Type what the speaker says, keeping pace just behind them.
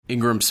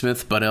Ingram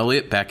Smith, Bud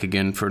Elliott, back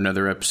again for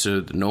another episode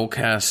of the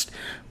Nolecast.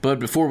 But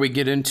before we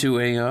get into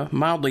a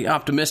mildly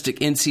optimistic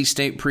NC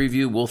State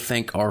preview, we'll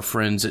thank our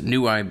friends at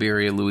New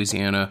Iberia,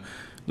 Louisiana.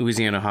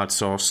 Louisiana hot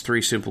sauce,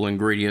 3 simple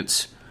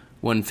ingredients,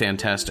 1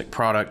 fantastic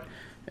product,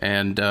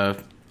 and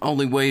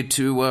only way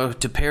to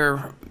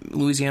pair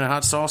Louisiana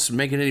hot sauce and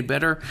make it any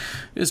better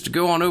is to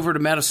go on over to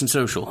Madison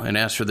Social and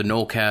ask for the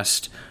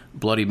Nolecast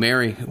Bloody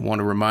Mary. I want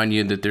to remind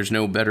you that there's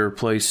no better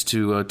place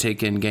to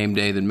take in game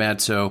day than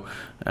Madso.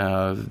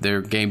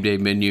 Their game day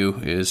menu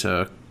is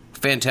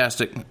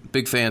fantastic.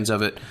 Big fans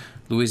of it.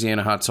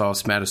 Louisiana hot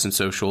sauce, Madison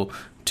Social,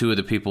 2 of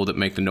the people that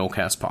make the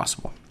Nolecast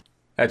possible.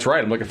 That's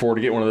right. I'm looking forward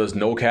to getting one of those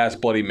Nolecast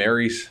Bloody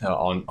Marys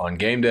on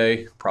game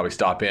day. Probably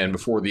stop in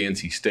before the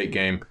NC State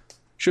game.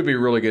 Should be a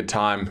really good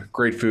time.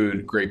 Great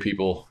food, great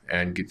people,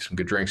 and get some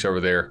good drinks over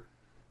there.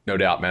 No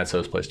doubt,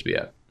 Madso's place to be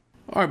at.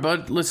 All right,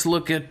 bud. Let's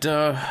look at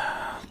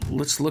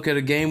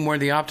a game where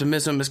the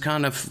optimism has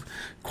kind of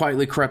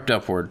quietly crept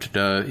upward.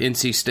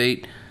 NC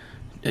State,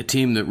 a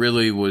team that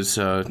really was,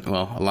 a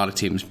lot of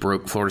teams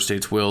broke Florida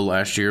State's will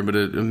last year,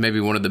 but maybe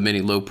one of the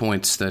many low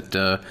points that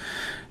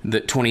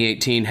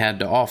 2018 had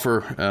to offer.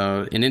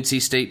 An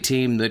NC State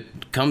team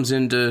that comes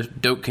into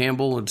Doak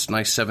Campbell. It's a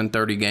nice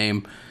 7:30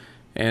 game.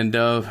 And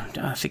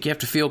I think you have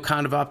to feel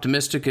kind of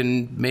optimistic,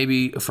 and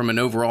maybe from an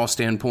overall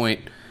standpoint,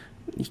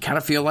 you kind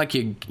of feel like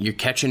you're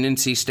catching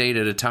NC State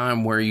at a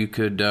time where you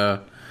could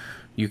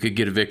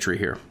get a victory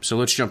here. So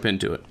let's jump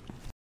into it.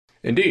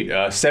 Indeed.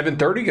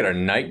 7:30, got a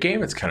night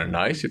game. It's kind of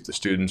nice. If the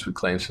students would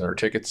claim some of their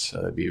tickets,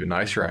 it'd be even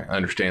nicer. I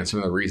understand some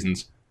of the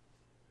reasons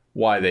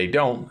why they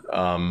don't.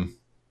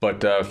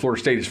 But Florida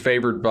State is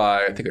favored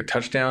by, I think, a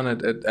touchdown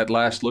at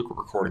last look.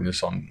 We're recording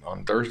this on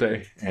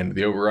Thursday. And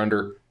the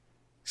over-under,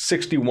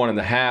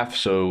 61.5.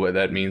 So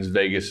that means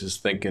Vegas is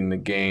thinking the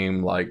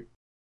game like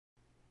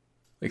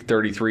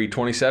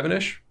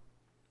 33-27-ish.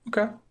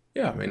 Okay.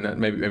 Yeah, I mean,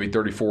 maybe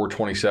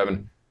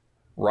 34-27.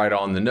 Right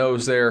on the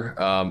nose there.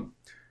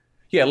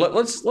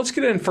 Let's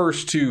get in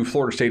first to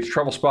Florida State's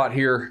trouble spot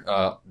here.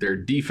 Their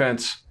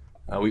defense.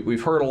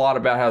 We've heard a lot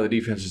about how the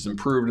defense has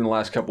improved in the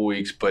last couple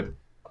weeks, but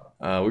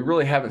we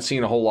really haven't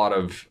seen a whole lot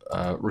of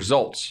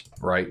results,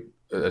 right,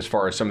 as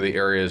far as some of the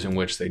areas in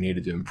which they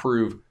needed to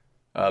improve.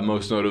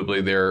 Most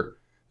notably, their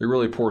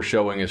really poor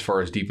showing as far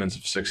as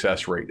defensive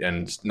success rate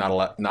and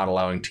not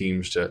allowing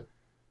teams to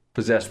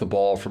possess the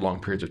ball for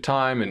long periods of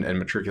time and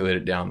matriculate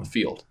it down the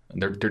field.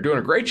 And they're doing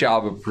a great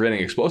job of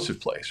preventing explosive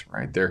plays,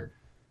 right? They're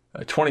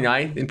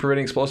 29th in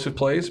preventing explosive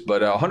plays,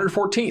 but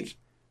 114th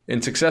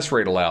in success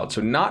rate allowed.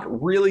 So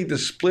not really the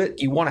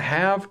split you want to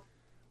have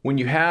when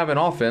you have an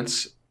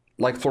offense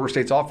like Florida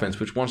State's offense,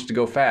 which wants to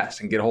go fast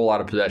and get a whole lot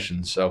of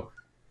possessions. So,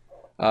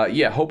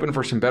 hoping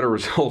for some better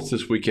results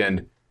this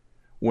weekend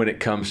when it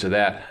comes to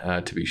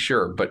that, to be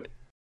sure. But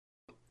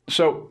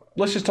so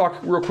let's just talk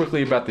real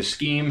quickly about the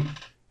scheme.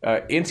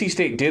 NC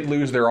State did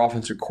lose their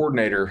offensive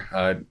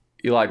coordinator,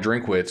 Eli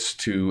Drinkwitz,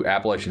 to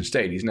Appalachian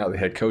State. He's now the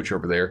head coach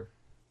over there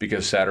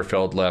because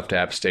Satterfield left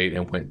App State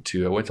and went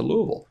to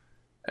Louisville,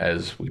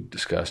 as we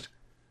discussed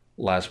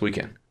last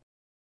weekend.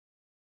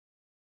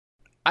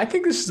 I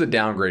think this is a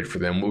downgrade for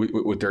them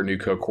with their new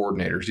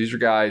co-coordinators. These are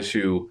guys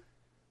who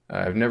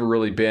have never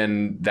really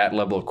been that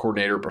level of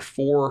coordinator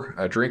before.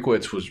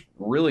 Drinkwitz was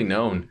really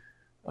known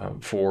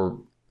for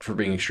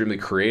being extremely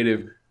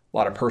creative, a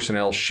lot of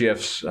personnel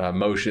shifts,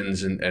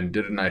 motions, and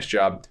did a nice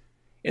job.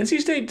 NC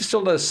State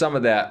still does some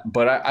of that,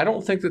 but I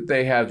don't think that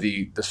they have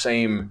the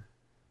same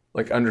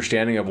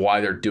understanding of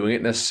why they're doing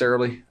it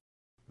necessarily.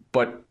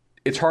 But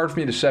it's hard for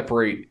me to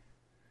separate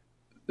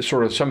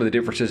sort of some of the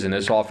differences in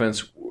this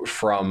offense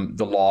from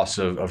the loss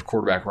of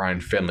quarterback Ryan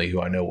Finley,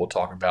 who I know we'll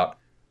talk about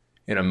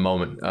in a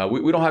moment.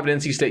 We don't have an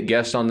NC State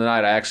guest on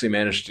tonight. I actually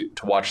managed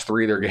to watch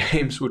 3 of their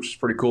games, which is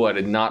pretty cool. I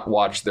did not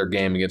watch their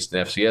game against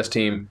an FCS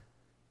team,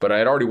 but I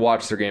had already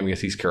watched their game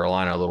against East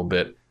Carolina a little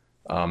bit,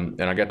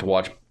 and I got to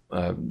watch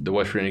the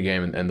West Virginia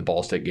game and the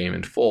Ball State game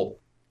in full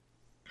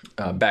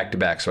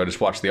back-to-back. So I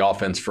just watched the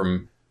offense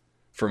from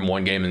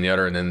one game and the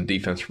other, and then the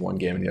defense from one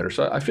game and the other.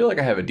 So I feel like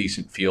I have a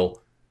decent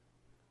feel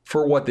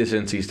for what this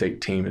NC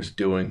State team is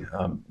doing.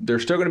 They're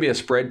still going to be a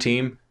spread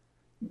team.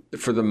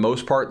 For the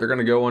most part, they're going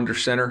to go under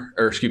center,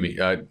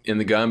 in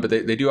the gun, but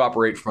they do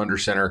operate from under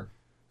center.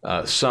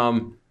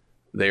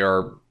 They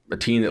are a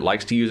team that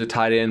likes to use a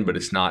tight end, but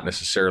it's not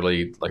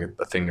necessarily like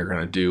a thing they're going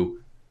to do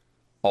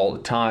all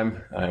the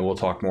time. And we'll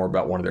talk more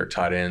about one of their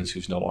tight ends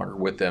who's no longer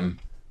with them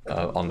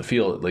on the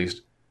field, at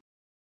least,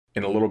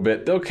 in a little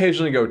bit. They'll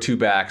occasionally go 2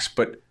 backs,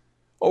 but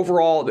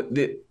overall,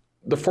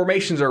 the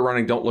formations they're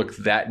running don't look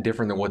that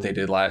different than what they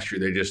did last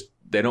year.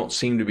 They don't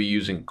seem to be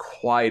using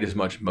quite as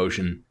much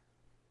motion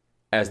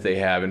as they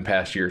have in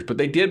past years. But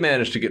they did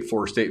manage to get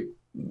Florida State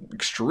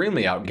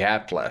extremely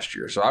outgapped last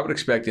year. So I would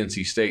expect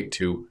NC State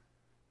to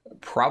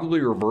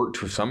probably revert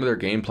to some of their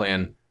game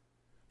plan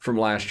from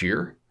last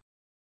year,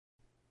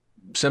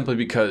 simply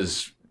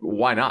because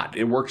why not?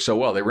 It worked so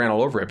well. They ran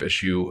all over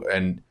FSU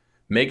and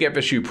make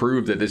FSU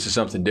prove that this is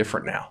something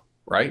different now,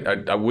 right?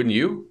 I wouldn't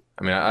you?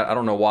 I mean, I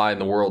don't know why in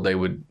the world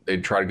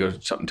they'd try to go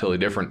something totally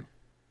different.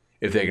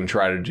 if they can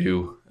try to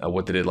do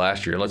what they did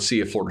last year. Let's see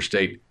if Florida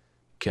State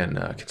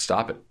can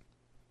stop it.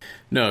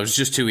 No, it was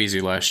just too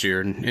easy last year.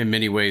 In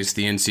many ways,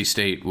 the NC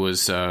State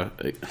was,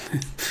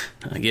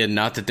 again,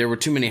 not that there were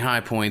too many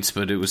high points,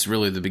 but it was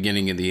really the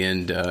beginning and the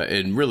end.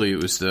 And really,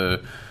 it was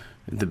the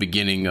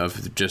beginning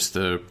of just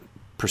the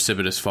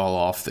precipitous fall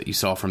off that you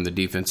saw from the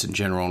defense in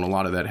general. And a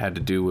lot of that had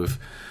to do with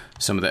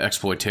some of the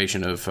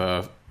exploitation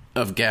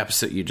of gaps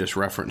that you just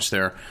referenced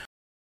there.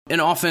 In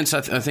offense,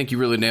 I think you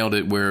really nailed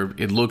it, where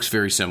it looks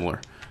very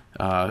similar.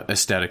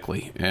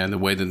 Aesthetically, and the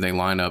way that they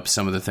line up,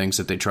 some of the things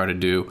that they try to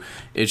do,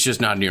 it's just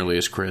not nearly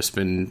as crisp.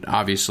 And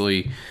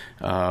obviously,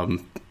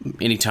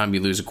 anytime you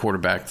lose a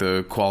quarterback,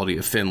 the quality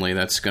of Finley,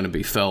 that's going to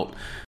be felt.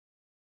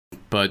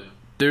 But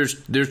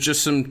there's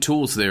just some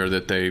tools there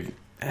that they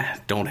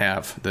don't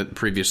have that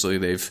previously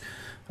they've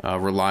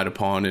relied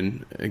upon.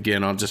 And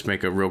again, I'll just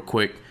make a real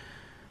quick.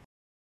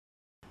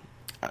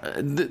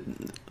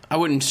 I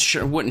wouldn't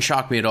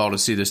shock me at all to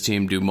see this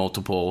team do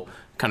multiple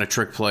kind of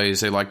trick plays.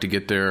 They like to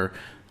get their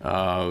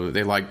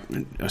they like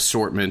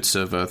assortments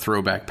of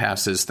throwback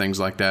passes, things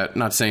like that.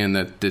 Not saying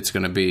that it's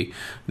going to be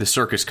the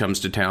circus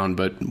comes to town,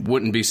 but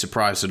wouldn't be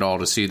surprised at all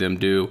to see them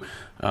do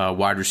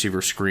wide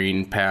receiver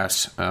screen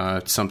pass.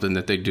 It's something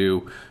that they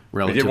do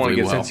relatively well. They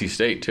did one against NC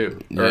State too,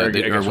 or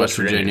West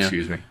Virginia.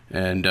 Excuse me.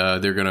 And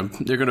they're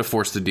gonna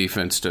force the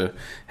defense to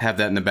have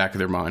that in the back of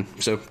their mind.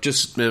 So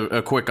just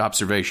a quick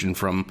observation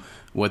from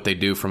what they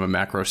do from a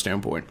macro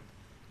standpoint.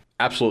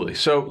 Absolutely.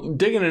 So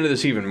digging into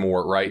this even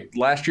more, right?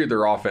 Last year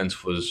their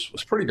offense was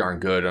pretty darn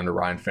good under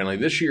Ryan Finley.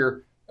 This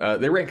year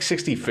they ranked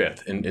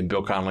 65th in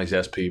Bill Connolly's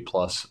SP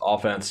plus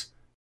offense,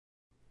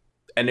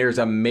 and there's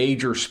a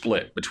major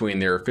split between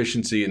their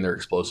efficiency and their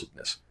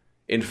explosiveness.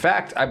 In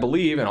fact, I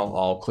believe, and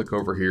I'll click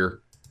over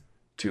here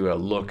to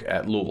look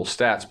at Louisville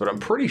stats, but I'm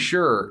pretty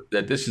sure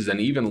that this is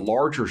an even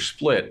larger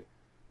split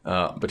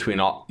between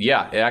all.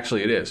 Yeah,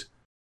 actually it is.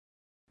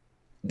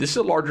 This is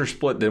a larger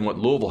split than what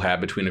Louisville had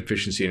between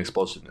efficiency and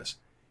explosiveness.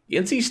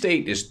 NC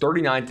State is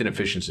 39th in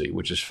efficiency,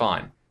 which is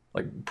fine.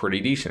 Like pretty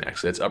decent,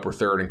 actually. That's upper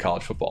third in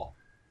college football.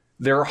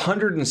 They're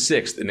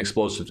 106th in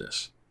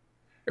explosiveness.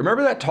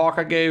 Remember that talk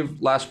I gave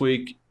last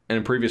week and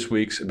in previous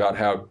weeks about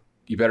how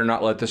you better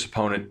not let this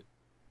opponent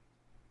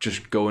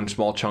just go in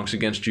small chunks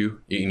against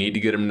you. You need to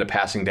get them into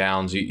passing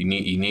downs. You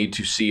need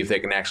to see if they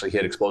can actually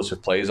hit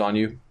explosive plays on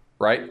you,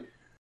 right?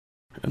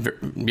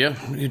 Yeah,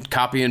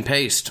 copy and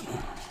paste.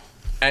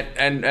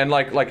 And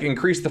like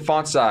increase the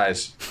font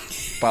size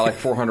by like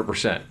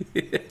 400%.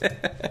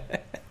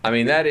 I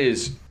mean, that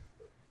is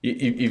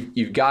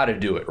you've got to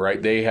do it,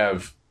 right? They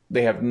have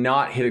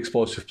not hit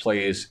explosive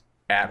plays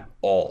at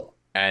all.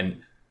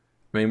 And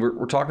I mean,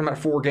 we're talking about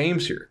 4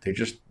 games here.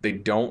 They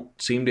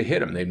don't seem to hit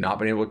them. They've not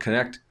been able to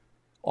connect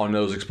on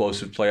those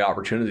explosive play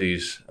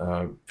opportunities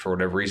for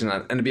whatever reason.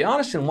 And to be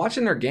honest, in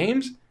watching their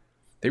games,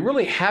 they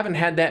really haven't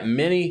had that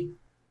many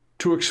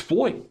to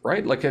exploit,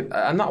 right? Like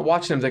I'm not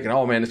watching them thinking,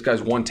 oh man, this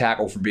guy's one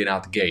tackle for being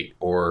out the gate,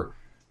 or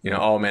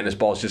oh man, this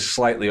ball's just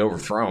slightly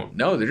overthrown.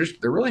 No,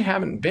 there really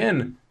haven't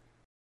been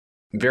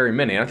very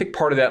many. And I think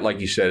part of that,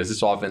 like you said, is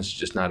this offense is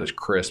just not as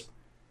crisp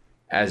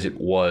as it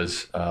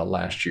was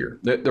last year.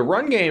 The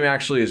run game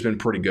actually has been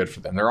pretty good for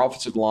them. Their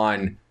offensive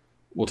line,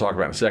 we'll talk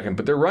about in a second,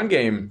 but their run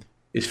game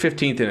is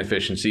 15th in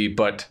efficiency,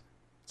 but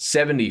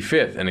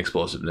 75th in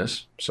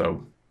explosiveness.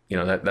 So,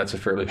 that's a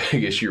fairly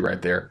big issue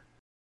right there.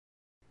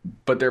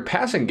 But their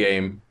passing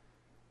game,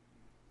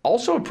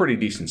 also a pretty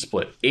decent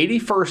split.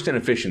 81st in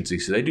efficiency,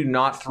 so they do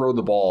not throw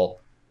the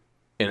ball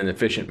in an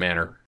efficient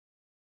manner,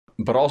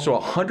 but also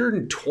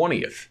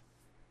 120th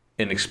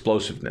in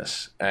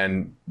explosiveness.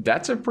 And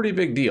that's a pretty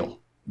big deal.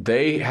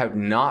 They have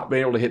not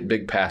been able to hit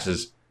big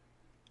passes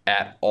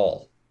at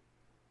all.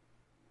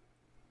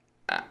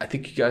 I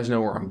think you guys know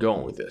where I'm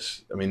going with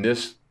this. I mean,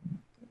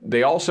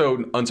 they also,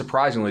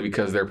 unsurprisingly,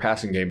 because their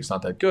passing game is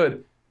not that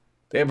good,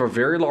 they have a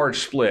very large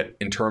split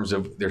in terms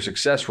of their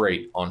success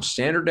rate on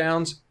standard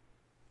downs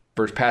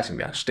versus passing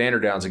downs.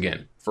 Standard downs,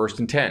 again, 1st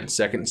and 10,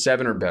 2nd and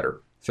 7 are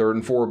better, 3rd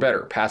and 4 are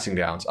better. Passing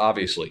downs,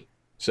 obviously,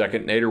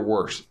 2nd and 8 are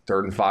worse,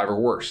 3rd and 5 are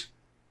worse.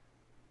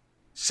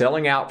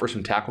 Selling out for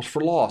some tackles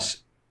for loss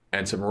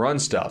and some run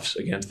stuffs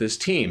against this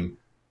team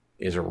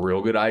is a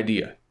real good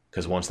idea,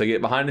 because once they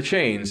get behind the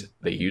chains,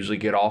 they usually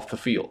get off the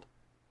field.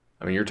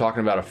 I mean, you're talking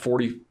about a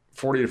 40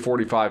 to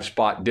 45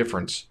 spot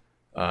difference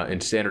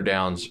in standard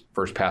downs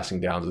versus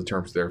passing downs in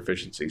terms of their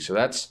efficiency. So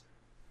that's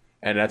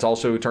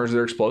also in terms of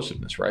their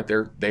explosiveness, right?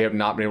 They have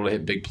not been able to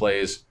hit big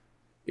plays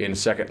in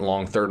 2nd and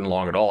long, 3rd and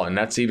long at all. And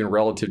that's even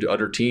relative to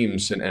other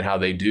teams and how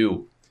they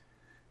do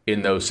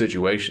in those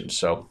situations.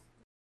 So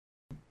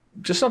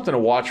just something to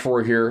watch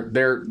for here.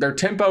 Their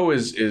tempo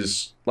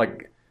is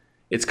like,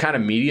 it's kind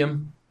of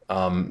medium.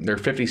 They're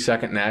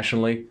 52nd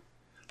nationally.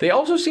 They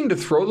also seem to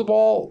throw the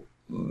ball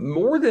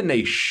more than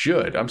they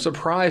should. I'm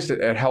surprised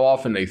at how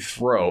often they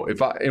throw.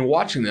 In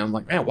watching them, I'm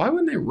like, man, why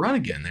wouldn't they run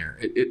again there?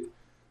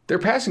 Their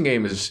passing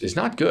game is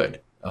not good.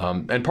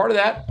 And part of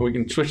that, we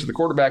can switch to the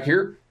quarterback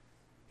here,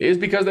 is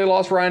because they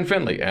lost Ryan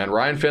Finley. And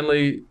Ryan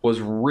Finley was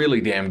really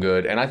damn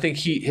good. And I think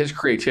his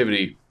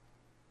creativity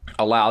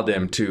allowed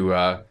them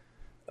to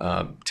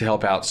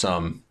help out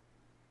some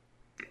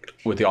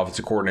with the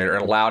offensive coordinator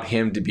and allowed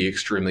him to be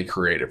extremely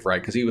creative,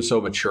 right? Because he was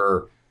so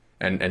mature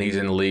and he's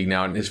in the league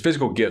now, and his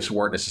physical gifts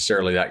weren't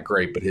necessarily that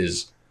great, but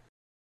his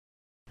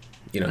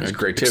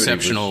creativity,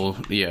 exceptional,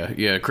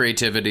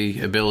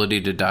 creativity, ability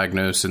to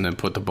diagnose and then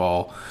put the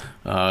ball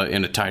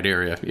in a tight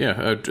area.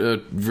 Yeah, a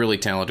really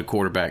talented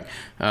quarterback.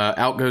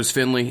 Out goes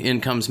Finley,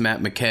 in comes Matt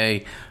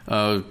McKay.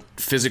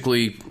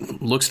 Physically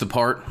looks the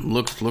part.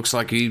 Looks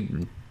like he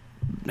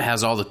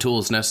has all the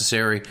tools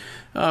necessary.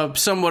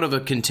 Somewhat of a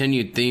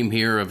continued theme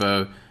here of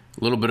a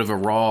little bit of a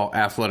raw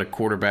athletic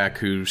quarterback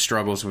who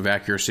struggles with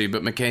accuracy,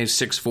 but McKay's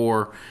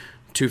 6'4",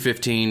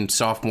 215,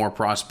 sophomore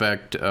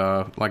prospect.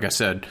 Like I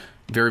said,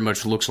 very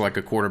much looks like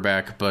a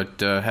quarterback, but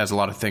has a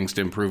lot of things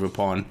to improve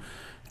upon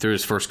through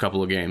his first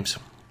couple of games.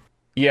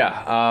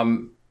 Yeah,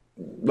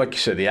 like you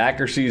said, the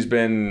accuracy has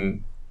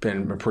been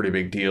a pretty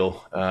big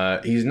deal.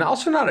 He's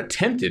also not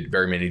attempted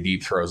very many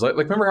deep throws. Like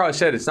remember how I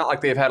said it's not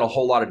like they've had a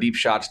whole lot of deep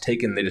shots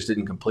taken, they just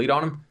didn't complete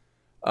on him?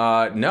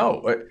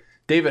 No.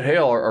 David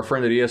Hale, our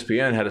friend at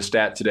ESPN, had a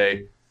stat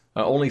today.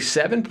 Only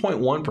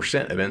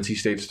 7.1% of NC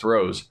State's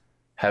throws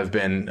have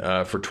been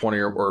for 20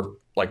 or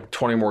like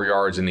 20 more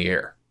yards in the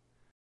air.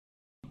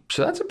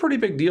 So that's a pretty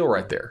big deal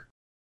right there.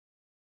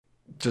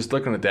 Just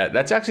looking at that,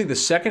 that's actually the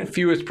second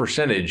fewest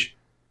percentage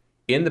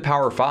in the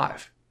Power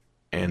 5.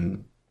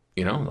 And,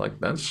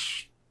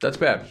 that's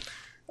bad.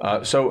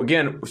 So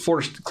again,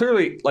 Florida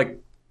clearly,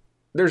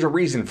 there's a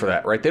reason for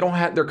that, right? They don't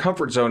have, their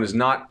comfort zone is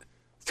not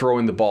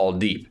throwing the ball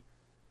deep.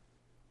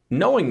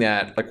 Knowing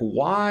that,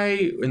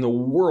 why in the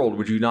world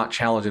would you not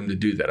challenge him to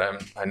do that?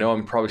 I know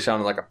I'm probably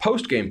sounding like a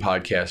post-game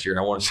podcast here, and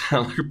I want to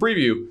sound like a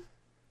preview,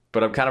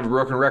 but I'm kind of a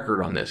broken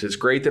record on this. It's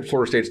great that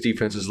Florida State's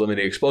defense is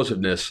limiting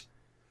explosiveness.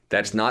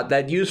 That's not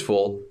that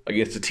useful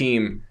against a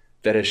team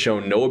that has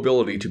shown no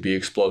ability to be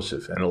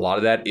explosive, and a lot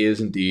of that is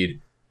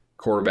indeed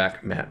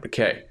quarterback Matt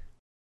McKay.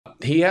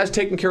 He has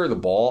taken care of the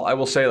ball. I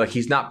will say,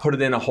 he's not put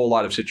it in a whole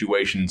lot of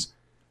situations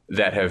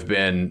that have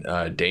been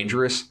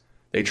dangerous.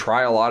 They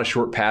try a lot of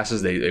short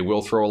passes. They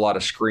will throw a lot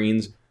of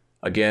screens.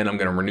 Again, I'm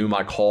going to renew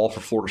my call for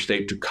Florida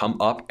State to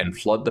come up and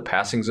flood the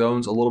passing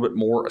zones a little bit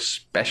more,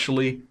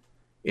 especially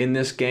in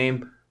this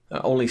game.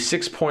 Only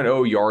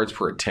 6.0 yards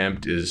per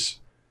attempt is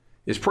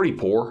pretty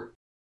poor.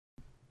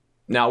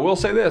 Now, I will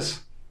say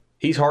this.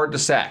 He's hard to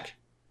sack.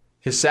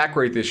 His sack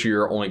rate this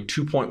year, only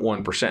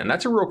 2.1%. And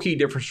that's a real key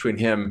difference between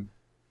him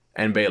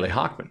and Bailey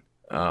Hockman.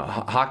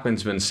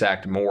 Hockman's been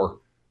sacked more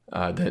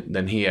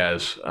than he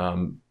has.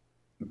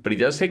 But he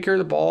does take care of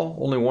the ball.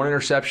 Only one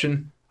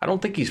interception. I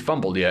don't think he's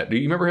fumbled yet. Do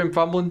you remember him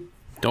fumbling?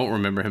 Don't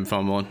remember him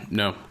fumbling,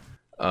 no.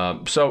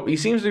 So he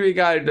seems to be a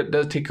guy that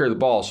does take care of the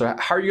ball. So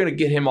how are you going to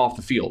get him off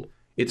the field?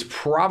 It's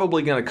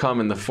probably going to come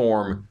in the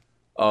form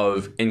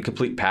of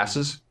incomplete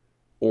passes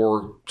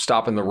or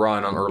stopping the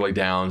run on early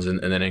downs and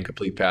then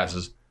incomplete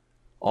passes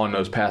on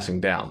those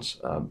passing downs.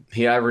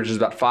 He averages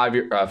about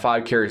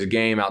five carries a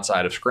game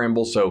outside of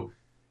scrambles. So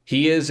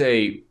he is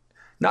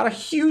not a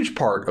huge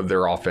part of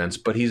their offense,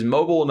 but he's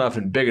mobile enough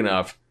and big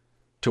enough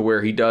to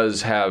where he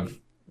does have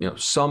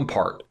some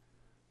part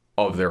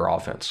of their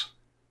offense.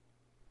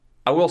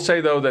 I will say,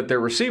 though, that their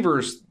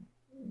receivers,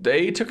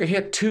 they took a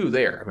hit too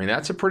there. I mean,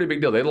 that's a pretty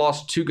big deal. They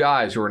lost two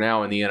guys who are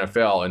now in the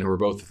NFL and who are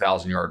both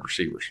 1,000-yard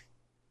receivers.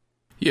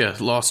 Yeah,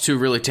 lost two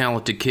really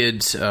talented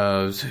kids.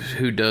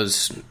 Who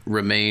does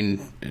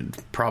remain,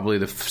 probably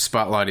the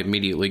spotlight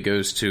immediately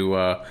goes to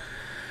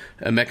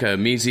Emeka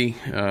Amizi,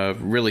 a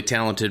really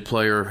talented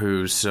player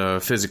who's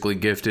physically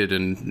gifted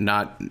and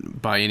not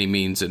by any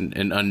means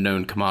an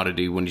unknown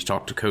commodity when you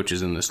talk to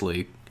coaches in this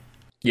league.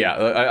 Yeah,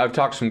 I've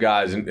talked to some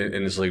guys in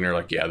this league, and they're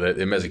like, yeah, the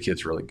Amizi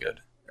kid's really good.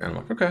 And I'm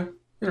like, okay,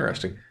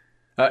 interesting.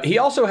 He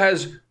also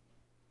has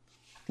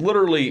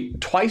literally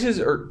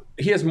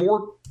he has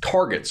more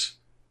targets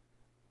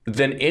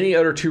than any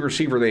other two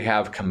receiver they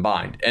have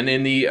combined. And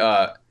in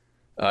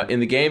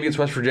the game against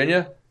West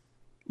Virginia,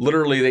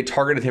 literally they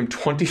targeted him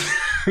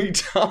 23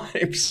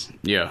 times.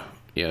 Yeah,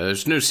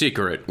 there's no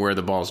secret where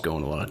the ball's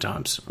going a lot of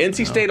times.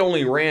 NC State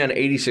only ran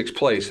 86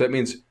 plays, so that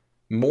means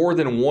more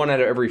than one out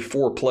of every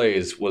 4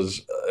 plays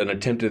was an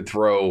attempted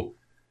throw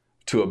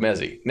to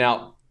Amizi.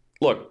 Now,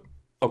 look,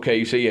 okay,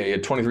 you say, yeah, he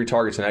had 23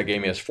 targets in that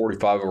game. He has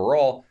 45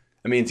 overall.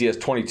 That means he has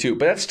 22.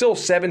 But that's still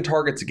 7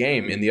 targets a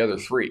game in the other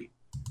 3.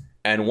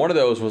 And one of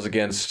those was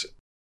against,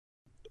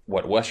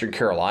 Western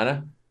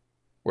Carolina,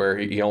 where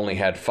he only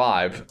had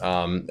 5.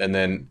 And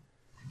then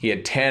he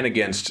had 10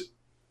 against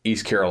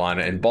East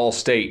Carolina. And Ball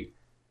State,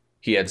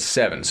 he had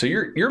 7. So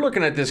you're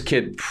looking at this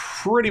kid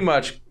pretty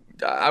much,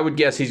 I would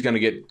guess he's going to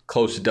get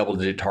close to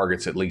double-digit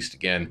targets at least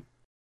again.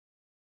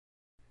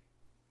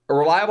 A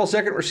reliable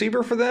second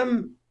receiver for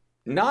them?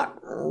 Not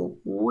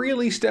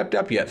really stepped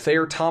up yet.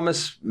 Thayer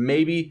Thomas,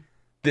 maybe.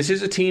 This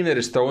is a team that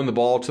is throwing the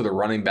ball to the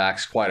running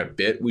backs quite a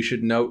bit, we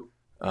should note.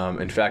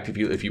 In fact,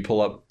 if you pull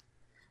up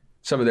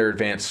some of their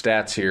advanced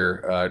stats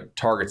here,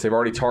 targets, they've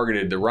already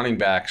targeted the running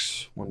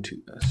backs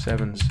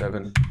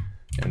 7,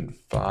 and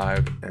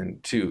 5,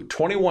 and 2.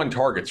 21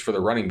 targets for the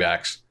running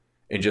backs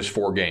in just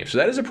 4 games. So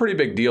that is a pretty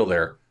big deal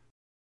there.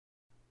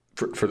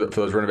 for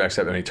those running backs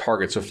to have any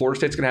targets. So Florida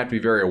State's going to have to be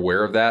very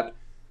aware of that,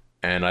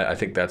 and I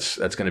think that's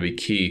going to be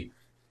key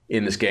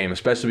in this game,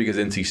 especially because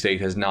NC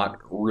State has not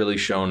really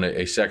shown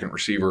a second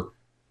receiver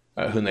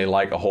whom they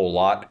like a whole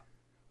lot.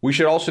 We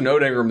should also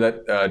note, Ingram,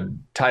 that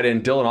tight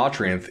end Dylan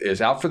Autranth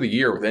is out for the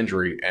year with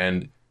injury,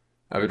 and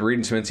I've been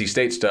reading some NC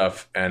State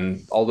stuff,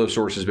 and all those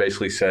sources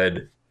basically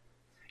said,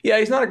 yeah,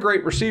 he's not a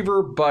great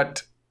receiver,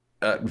 but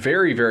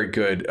very, very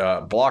good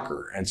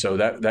blocker, and so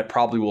that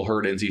probably will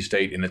hurt NC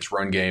State in its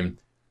run game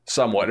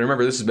somewhat. And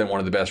remember, this has been one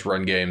of the best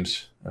run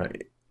games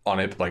on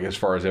it, like as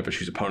far as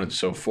FSU's opponents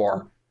so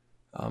far.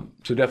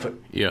 So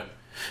definitely, yeah,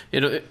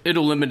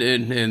 it'll limit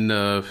it in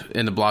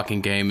the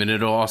blocking game, and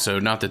it'll also,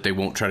 not that they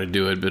won't try to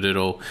do it, but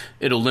it'll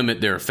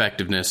limit their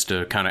effectiveness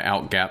to kind of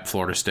outgap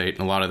Florida State,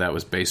 and a lot of that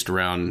was based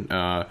around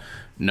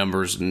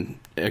numbers and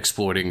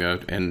exploiting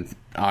an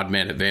odd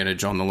man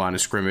advantage on the line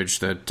of scrimmage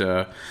that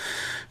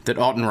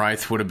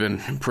Altenreich would have been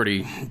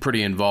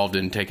pretty involved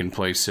in taking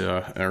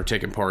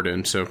part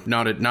in. So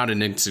not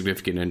an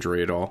insignificant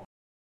injury at all.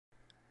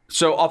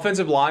 So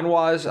offensive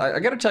line-wise, I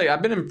got to tell you,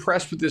 I've been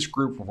impressed with this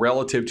group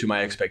relative to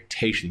my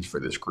expectations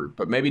for this group,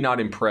 but maybe not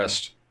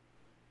impressed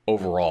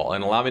overall.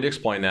 And allow me to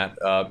explain that.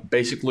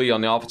 Basically, on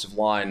the offensive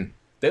line,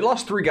 they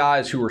lost 3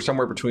 guys who were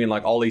somewhere between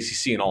like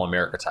All-ACC and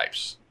All-America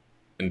types.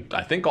 And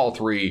I think all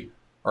 3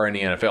 are in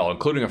the NFL,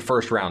 including a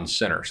first-round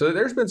center. So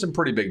there's been some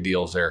pretty big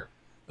deals there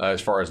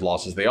as far as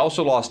losses. They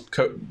also lost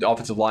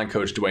offensive line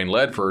coach Dwayne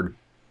Ledford,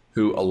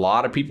 who a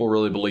lot of people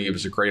really believe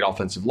is a great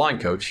offensive line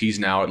coach. He's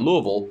now at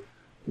Louisville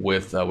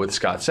with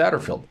Scott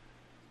Satterfield.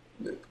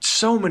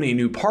 So many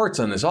new parts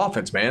on this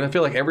offense, man. I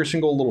feel like every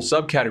single little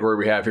subcategory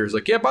we have here is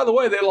like, yeah, by the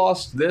way, they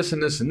lost this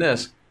and this and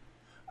this.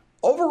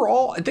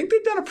 Overall, I think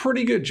they've done a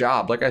pretty good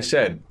job. Like I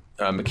said,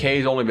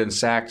 McKay's only been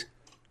sacked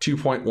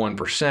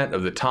 2.1%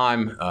 of the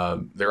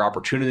time. Their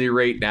opportunity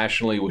rate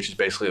nationally, which is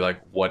basically like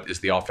what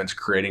is the offense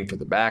creating for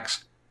the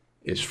backs,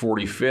 is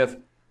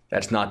 45th.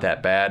 That's not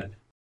that bad.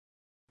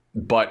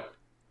 But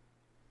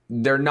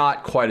they're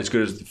not quite as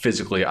good as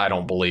physically, I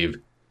don't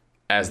believe,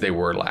 as they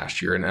were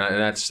last year, and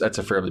that's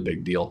a fairly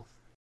big deal.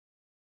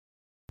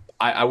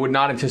 I would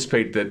not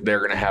anticipate that they're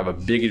going to have a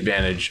big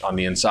advantage on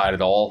the inside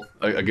at all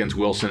against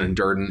Wilson and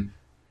Durden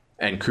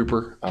and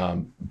Cooper,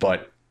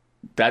 but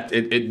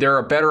they're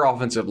a better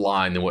offensive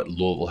line than what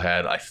Louisville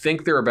had. I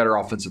think they're a better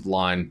offensive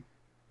line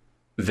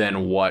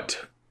than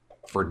what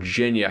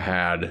Virginia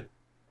had.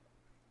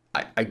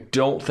 I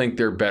don't think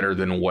they're better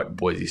than what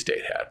Boise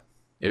State had,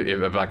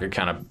 if I could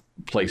kind of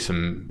place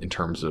them in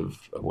terms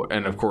of what,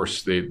 and of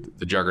course the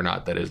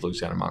juggernaut that is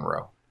Louisiana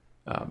Monroe.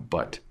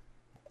 But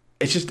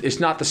it's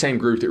not the same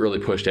group that really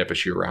pushed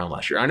FSU around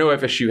last year. I know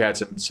FSU had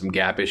some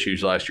gap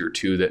issues last year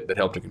too that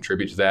helped to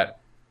contribute to that,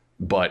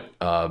 but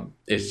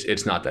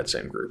it's not that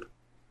same group.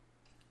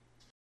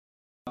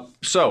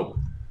 So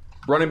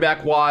running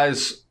back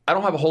wise, I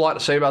don't have a whole lot to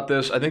say about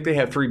this. I think they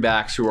have 3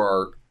 backs who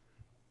are,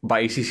 by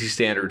ACC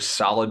standards,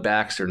 solid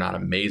backs. They're not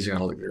amazing. I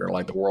don't think they're going to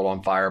light the world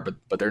on fire,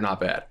 but they're not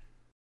bad.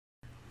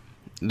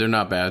 They're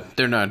not bad.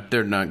 They're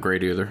not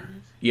great either.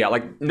 Yeah,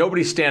 like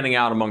nobody's standing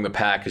out among the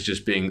pack as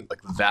just being like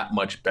that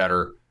much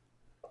better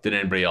than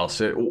anybody else.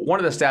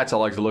 One of the stats I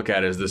like to look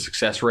at is the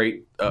success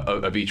rate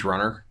of each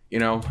runner,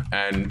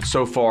 and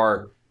so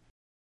far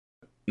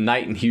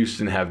Knight and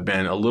Houston have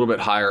been a little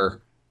bit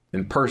higher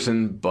than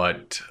Person,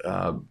 but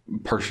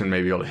Person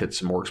may be able to hit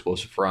some more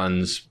explosive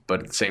runs,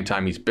 but at the same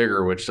time he's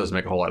bigger, which doesn't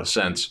make a whole lot of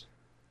sense.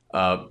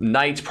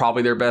 Knight's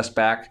probably their best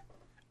back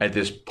at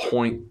this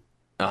point.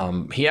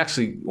 He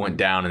actually went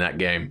down in that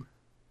game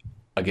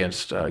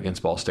against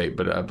Ball State,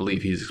 but I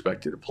believe he's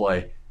expected to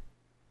play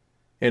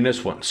in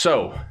this one.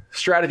 So,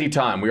 strategy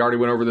time. We already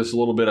went over this a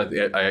little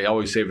bit. I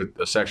always save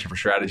a section for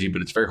strategy,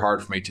 but it's very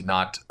hard for me to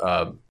not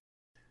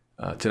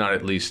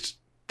at least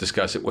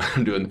discuss it when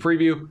I'm doing the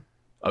preview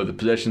of the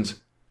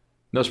positions.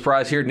 No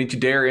surprise here. Need to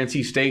dare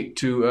NC State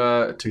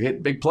to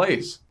hit big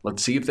plays.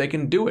 Let's see if they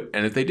can do it.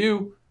 And if they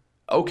do,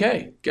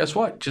 okay, guess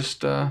what?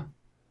 Just tip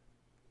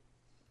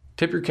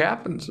your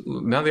cap, and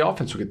now the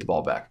offense will get the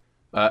ball back.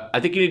 I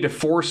think you need to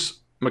force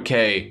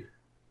McKay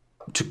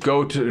to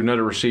go to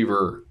another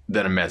receiver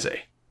than a Meze,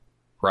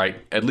 right?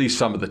 At least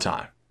some of the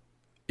time.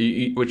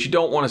 What you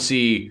don't want to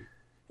see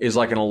is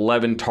like an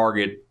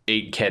 11-target,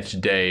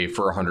 8-catch day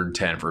for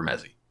 110 for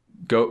Meze.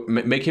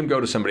 Make him go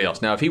to somebody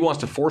else. Now, if he wants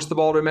to force the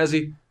ball to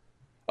Meze,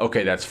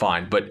 okay, that's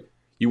fine. But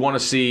you want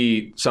to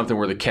see something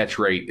where the catch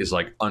rate is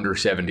like under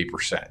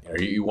 70%.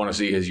 You want to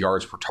see his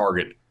yards per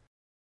target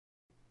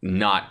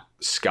not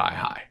sky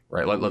high,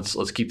 right?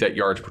 Let's keep that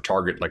yards per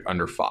target like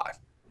under 5.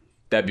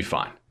 That'd be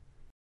fine.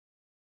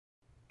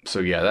 So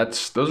yeah,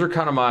 those are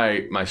kind of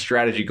my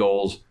strategy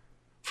goals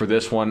for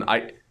this one.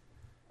 I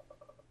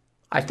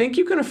think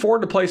you can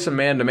afford to play some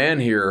man-to-man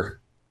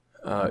here,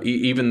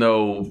 even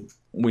though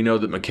we know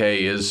that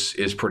McKay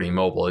is pretty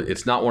mobile.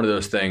 It's not one of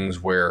those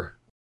things where,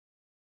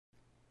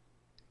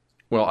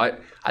 well,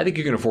 I think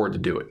you can afford to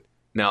do it.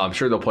 Now, I'm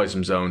sure they'll play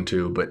some zone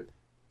too, but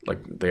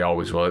like they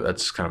always will.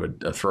 That's kind of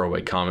a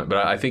throwaway comment.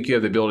 But I think you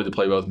have the ability to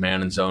play both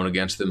man and zone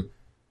against them.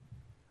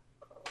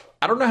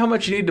 I don't know how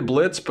much you need to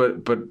blitz,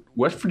 but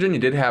West Virginia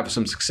did have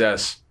some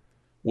success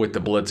with the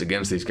blitz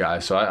against these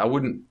guys. So I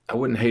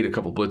wouldn't hate a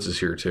couple blitzes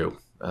here too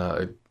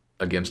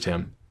against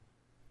him.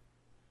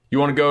 You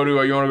want to go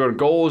to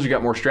goals? You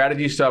got more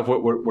strategy stuff? What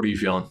are you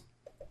feeling?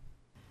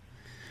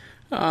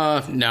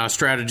 Now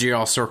strategy,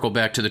 I'll circle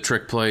back to the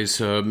trick plays,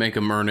 make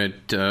them earn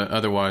it.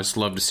 Otherwise,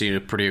 love to see a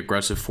pretty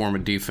aggressive form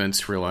of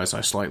defense. Realize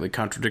I slightly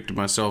contradicted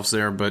myself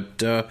there,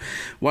 but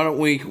why don't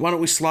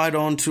we slide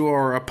on to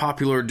our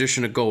popular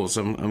edition of goals?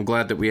 I'm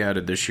glad that we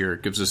added this year.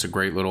 It gives us a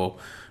great little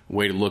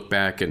way to look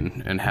back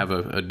and have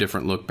a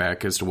different look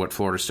back as to what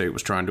Florida State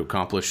was trying to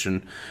accomplish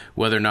and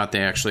whether or not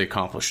they actually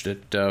accomplished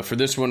it. For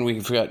this one,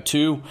 we've got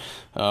two.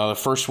 The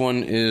first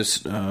one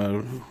is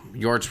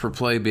yards per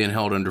play being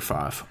held under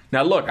 5.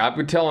 Now, look, I've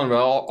been telling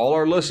all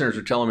our listeners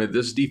are telling me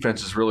this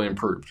defense has really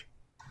improved.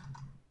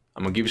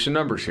 I'm going to give you some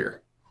numbers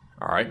here.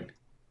 All right.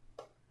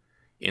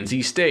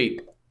 NC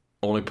State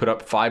only put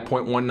up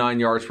 5.19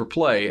 yards per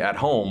play at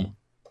home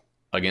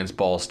against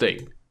Ball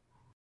State.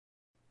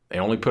 They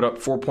only put up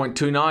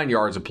 4.29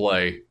 yards a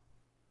play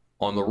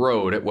on the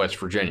road at West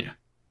Virginia.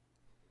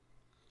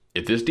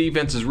 If this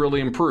defense is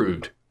really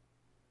improved,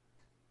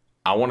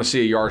 I want to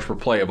see a yards per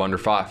play of under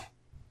 5.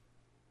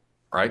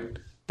 Right?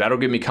 That'll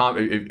give me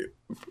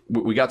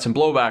we got some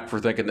blowback for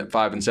thinking that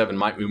 5 and 7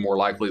 might be more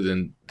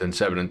likely than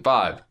 7 and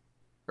 5,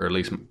 or at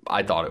least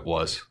I thought it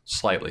was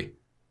slightly.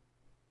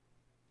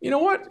 You know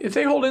what? If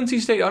they hold NC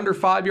State under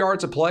 5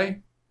 yards a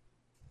play,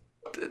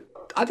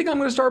 I think I'm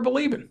going to start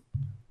believing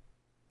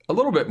a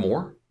little bit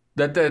more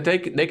that they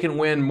can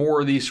win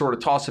more of these sort of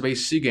toss-up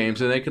ACC games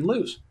than they can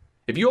lose.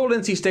 If you hold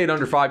NC State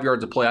under 5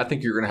 yards of play, I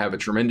think you're going to have a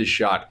tremendous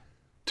shot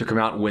to come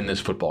out and win this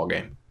football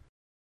game.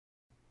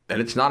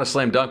 And it's not a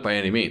slam dunk by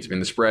any means. I mean,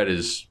 the spread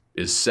is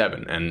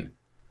 7. And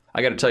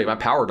I got to tell you, my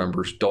power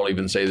numbers don't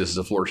even say this is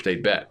a Florida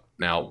State bet.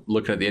 Now,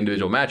 looking at the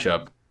individual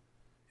matchup,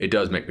 it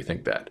does make me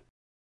think that,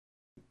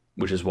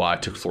 which is why I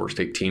took Florida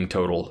State team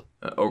total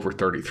over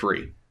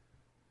 33.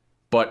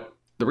 But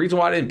the reason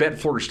why I didn't bet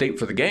Florida State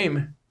for the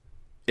game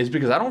is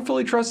because I don't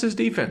fully trust this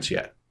defense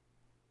yet.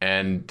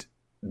 And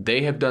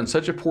they have done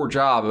such a poor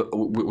job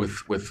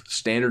with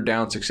standard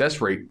down success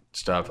rate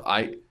stuff.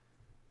 I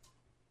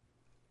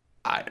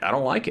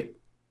don't like it.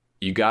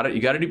 You got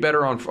to do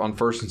better on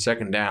first and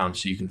second down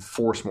so you can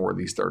force more of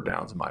these third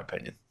downs, in my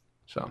opinion.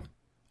 So,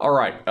 all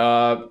right.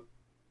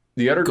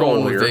 The other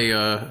goal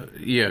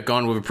here.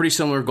 Gone with a pretty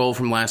similar goal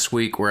from last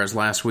week, whereas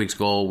last week's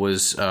goal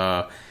was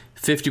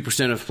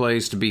 50% of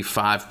plays to be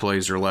 5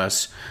 plays or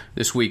less.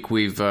 This week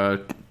we've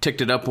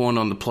ticked it up one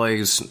on the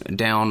plays,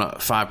 down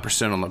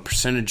 5% on the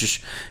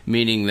percentage,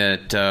 meaning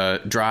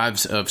that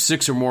drives of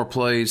 6 or more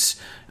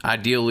plays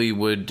ideally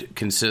would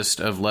consist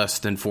of less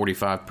than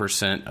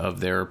 45% of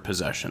their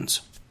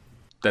possessions.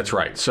 That's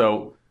right.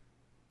 So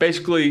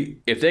basically,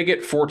 if they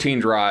get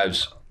 14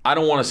 drives, I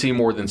don't want to see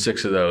more than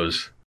 6 of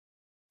those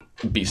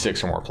be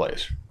 6 or more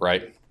plays,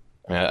 right?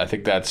 I mean, I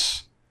think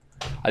that's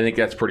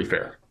pretty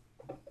fair.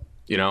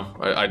 You know,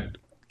 I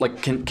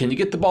like can you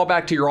get the ball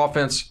back to your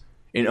offense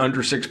in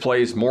under 6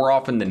 plays more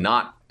often than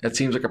not? That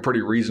seems like a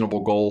pretty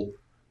reasonable goal,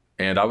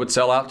 and I would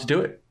sell out to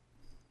do it.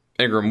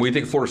 Ingram, we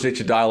think Florida State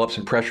should dial up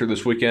some pressure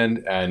this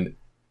weekend, and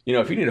you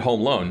know, if you need a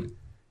home loan,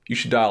 you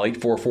should dial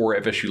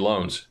 844 FSU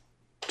Loans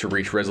to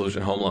reach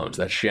Resolution Home Loans.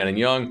 That's Shannon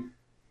Young.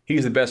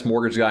 He's the best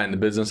mortgage guy in the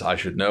business. I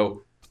should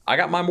know. I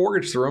got my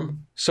mortgage through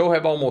him. So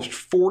have almost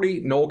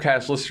 40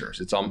 Nolecast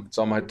listeners. It's on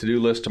my to-do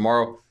list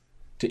tomorrow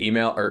to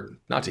mail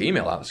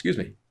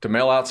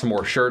out some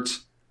more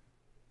shirts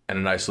and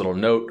a nice little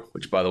note,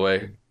 which, by the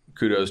way,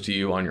 kudos to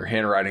you on your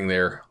handwriting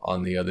there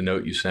on the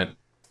note you sent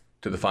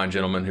to the fine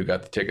gentleman who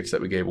got the tickets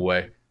that we gave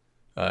away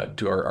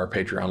to our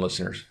Patreon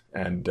listeners.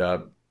 And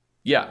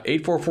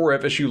 844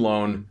 FSU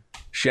Loan,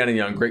 Shannon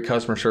Young, great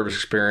customer service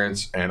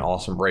experience and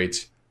awesome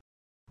rates.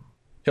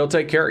 He'll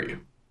take care of you.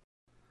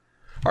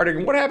 All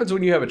right, what happens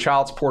when you have a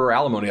child support or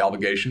alimony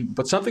obligation,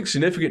 but something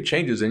significant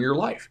changes in your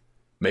life?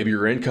 Maybe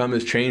your income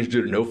has changed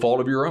due to no fault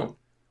of your own,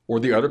 or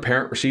the other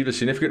parent received a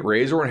significant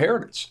raise or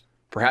inheritance.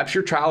 Perhaps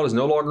your child is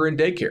no longer in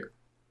daycare,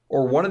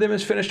 or one of them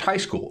has finished high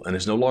school and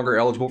is no longer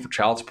eligible for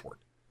child support.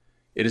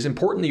 It is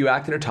important that you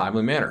act in a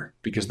timely manner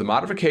because the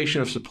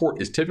modification of support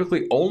is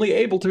typically only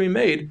able to be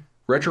made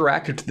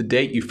retroactive to the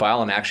date you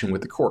file an action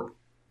with the court.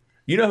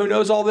 You know who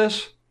knows all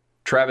this?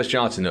 Travis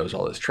Johnson knows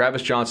all this.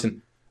 Travis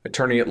Johnson,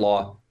 attorney at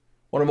law,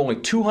 one of only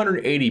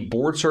 280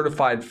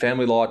 board-certified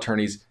family law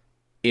attorneys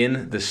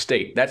in the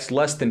state. That's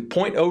less than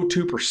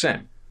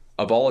 0.02%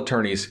 of all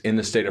attorneys in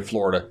the state of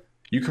Florida.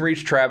 You can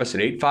reach Travis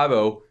at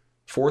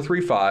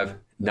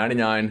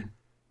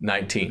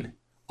 850-435-9919.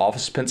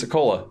 Office of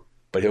Pensacola,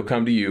 but he'll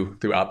come to you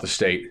throughout the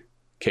state,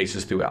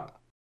 cases throughout.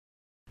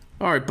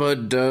 All right,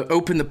 Bud,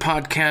 open the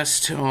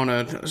podcast on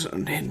a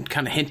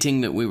kind of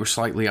hinting that we were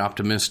slightly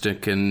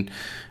optimistic, and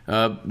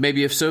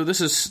maybe if so, this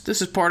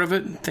is part of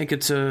it. I think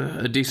it's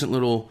a decent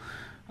little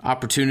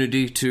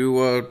opportunity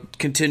to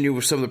continue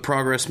with some of the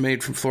progress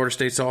made from Florida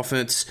State's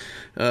offense.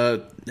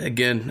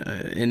 Again,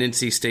 an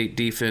NC State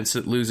defense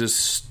that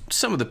loses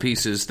some of the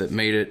pieces that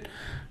made it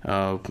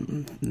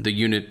the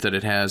unit that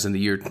it has in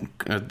the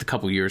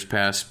couple years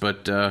past.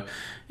 But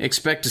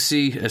expect to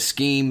see a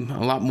scheme,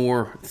 a lot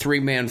more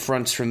three-man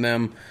fronts from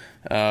them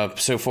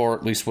so far,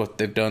 at least what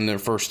they've done their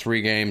first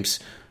 3 games.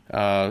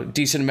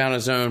 Decent amount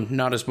of zone,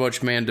 not as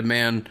much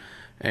man-to-man,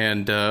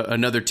 and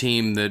another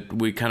team that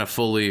we kind of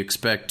fully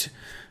expect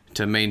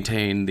to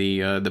maintain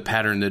the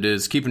pattern that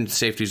is keeping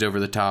safeties over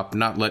the top,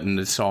 not letting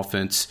this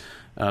offense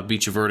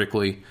beat you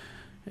vertically,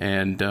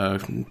 and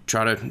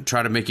try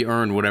to make you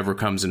earn whatever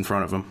comes in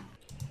front of them.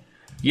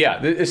 Yeah,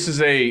 this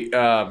is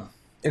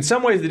in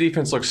some ways the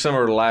defense looks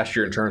similar to last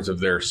year in terms of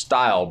their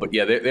style, but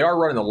yeah, they are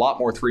running a lot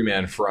more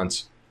three-man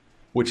fronts,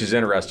 which is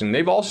interesting.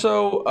 They've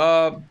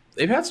also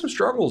they've had some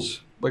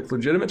struggles, like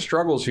legitimate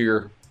struggles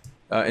here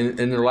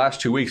in their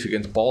last 2 weeks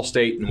against Ball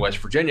State and West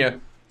Virginia.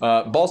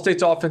 Ball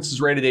State's offense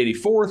is rated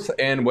 84th,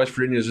 and West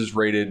Virginia's is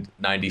rated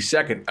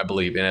 92nd, I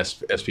believe, in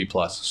SP+.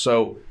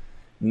 So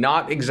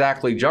not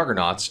exactly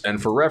juggernauts.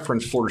 And for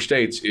reference, Florida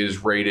State's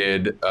is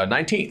rated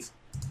 19th.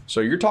 So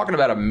you're talking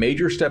about a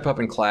major step up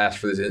in class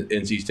for this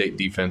NC State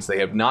defense. They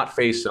have not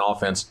faced an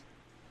offense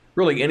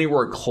really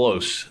anywhere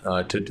close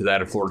to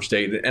that of Florida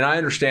State. And I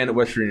understand that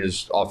West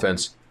Virginia's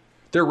offense,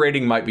 their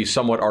rating might be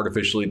somewhat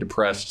artificially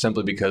depressed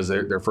simply because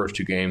their first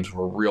 2 games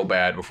were real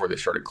bad before they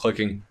started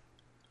clicking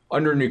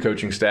under a new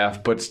coaching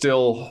staff. But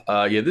still,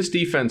 this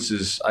defense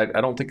is, I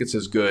don't think it's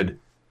as good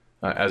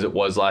as it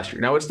was last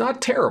year. Now, it's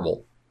not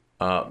terrible,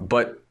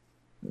 but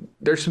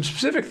there's some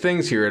specific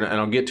things here, and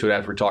I'll get to it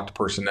after we talk to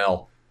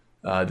personnel,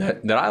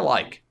 that I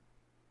like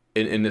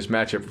in this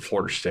matchup for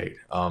Florida State.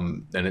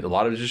 And a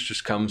lot of it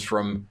just comes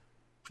from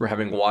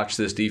having watched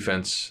this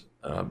defense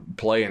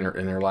play in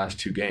their last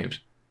 2 games.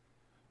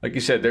 Like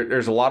you said,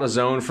 there's a lot of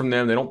zone from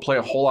them. They don't play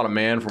a whole lot of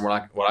man from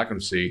what I can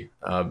see.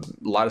 A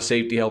lot of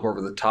safety help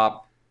over the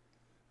top.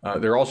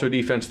 They're also a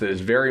defense that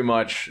is very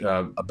much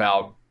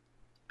about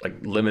like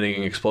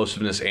limiting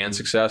explosiveness and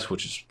success,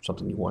 which is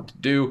something you want to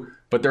do.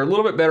 But they're a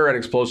little bit better at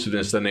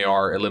explosiveness than they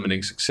are at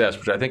limiting success,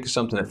 which I think is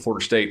something that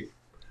Florida State,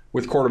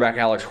 with quarterback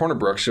Alex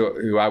Hornibrook,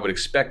 who I would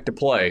expect to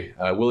play.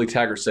 Willie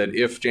Taggart said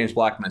if James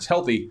Blackman is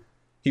healthy,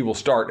 he will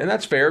start. And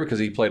that's fair because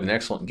he played an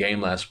excellent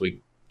game last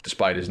week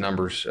despite his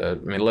numbers.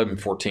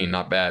 11-14,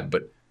 not bad,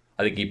 but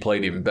I think he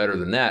played even better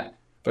than that.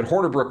 But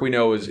Hornibrook, we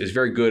know, is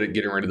very good at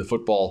getting rid of the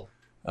football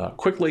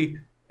quickly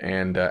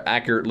and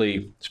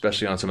accurately,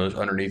 especially on some of those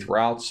underneath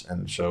routes.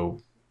 And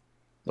so,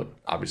 look,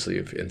 obviously,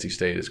 if NC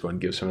State is going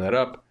to give some of that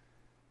up,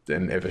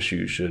 then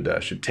FSU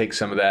should take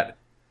some of that.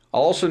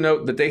 I'll also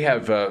note that they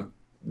have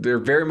they're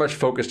very much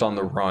focused on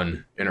the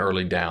run in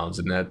early downs,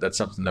 and that's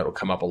something that will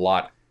come up a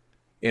lot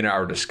in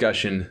our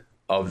discussion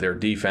of their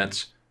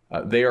defense.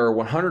 They are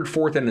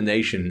 104th in the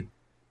nation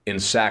in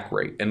sack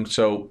rate, and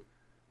so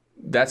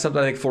that's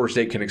something I think Florida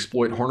State can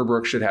exploit.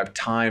 Hornibrook should have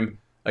time.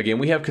 Again,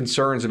 we have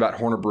concerns about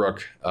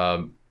Hornibrook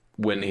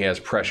when he has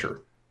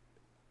pressure.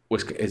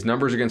 His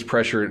numbers against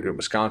pressure at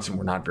Wisconsin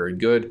were not very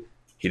good.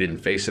 He didn't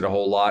face it a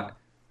whole lot.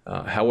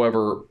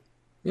 However,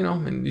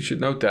 and you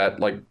should note that,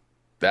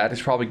 that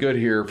is probably good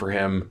here for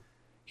him.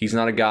 He's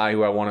not a guy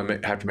who I want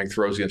to have to make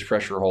throws against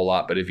pressure a whole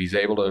lot, but if he's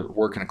able to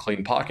work in a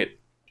clean pocket,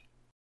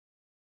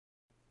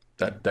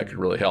 that could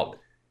really help.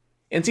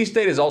 NC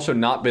State has also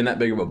not been that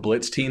big of a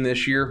blitz team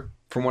this year,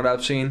 from what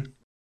I've seen.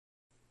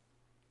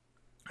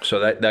 So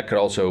that could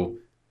also,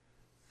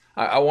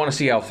 I want to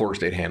see how Florida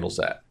State handles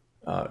that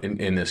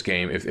in this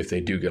game if they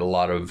do get a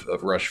lot of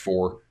rush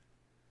 4,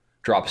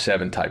 drop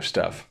 7 type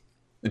stuff.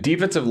 The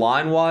defensive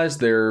line-wise,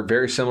 they're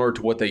very similar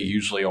to what they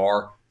usually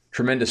are.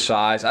 Tremendous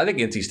size. I think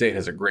NC State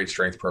has a great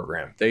strength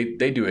program. They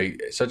do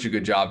such a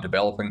good job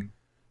developing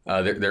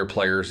their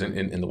players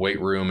in the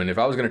weight room. And if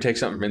I was going to take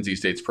something from NC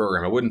State's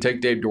program, I wouldn't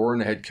take Dave Doran,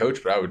 the head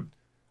coach, but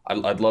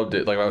I'd love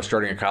to, like if I was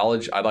starting in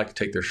college, I'd like to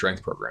take their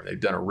strength program. They've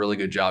done a really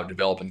good job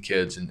developing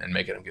kids and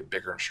making them get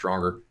bigger and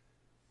stronger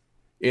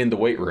in the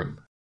weight room.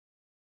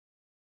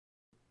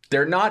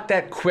 They're not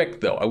that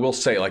quick, though. I will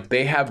say,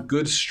 they have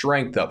good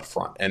strength up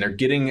front, and they're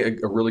getting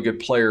a really good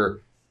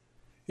player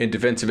in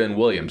defensive end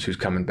Williams, who's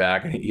coming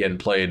back, and he hadn't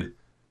played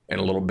in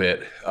a little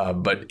bit,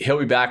 but he'll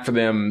be back for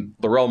them.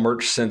 Laurel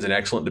Murchison's an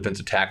excellent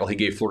defensive tackle. He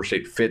gave Florida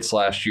State fits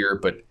last year,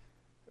 but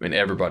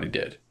everybody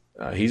did.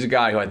 He's a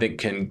guy who I think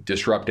can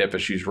disrupt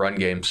FSU's run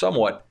game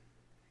somewhat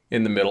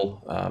in the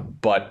middle,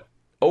 but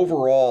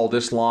overall,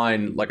 this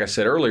line, like I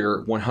said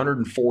earlier,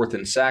 104th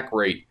in sack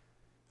rate.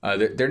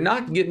 They're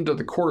not getting to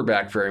the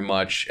quarterback very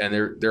much,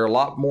 and they're a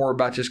lot more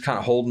about just kind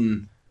of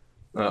holding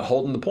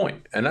the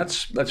point, and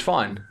that's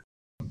fine.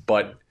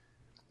 But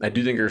I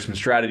do think there's some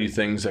strategy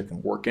things that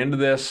can work into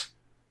this.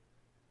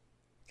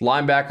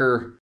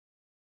 Linebacker,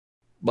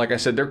 like I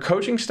said, their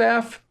coaching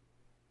staff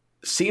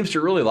seems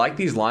to really like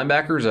these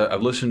linebackers.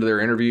 I've listened to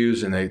their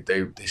interviews, and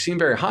they seem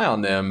very high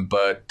on them,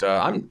 but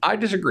I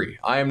disagree.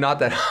 I am not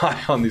that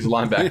high on these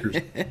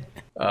linebackers.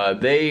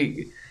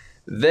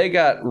 They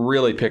got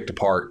really picked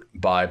apart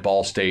by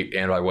Ball State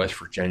and by West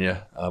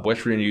Virginia.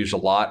 West Virginia used a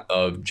lot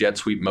of jet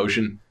sweep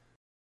motion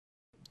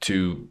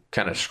to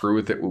kind of screw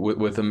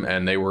with them,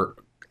 and they were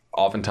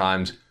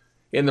oftentimes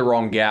in the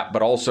wrong gap,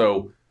 but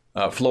also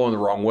flowing the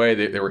wrong way.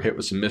 They were hit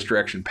with some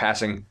misdirection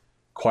passing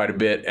quite a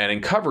bit. And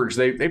in coverage,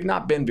 they've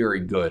not been very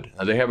good.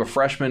 They have a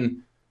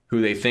freshman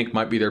who they think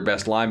might be their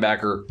best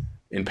linebacker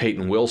in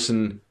Peyton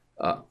Wilson.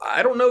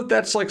 I don't know if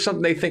that's like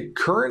something they think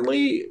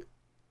currently.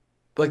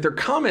 Like their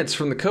comments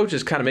from the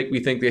coaches kind of make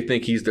me think they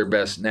think he's their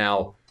best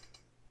now.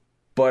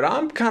 But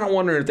I'm kind of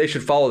wondering if they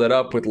should follow that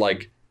up with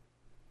like,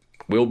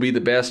 will be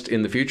the best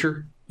in the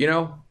future. You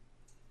know,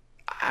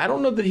 I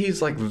don't know that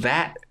he's like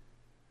that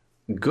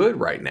good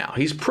right now.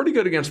 He's pretty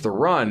good against the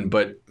run,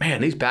 but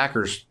man, these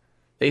backers,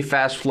 they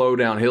fast flow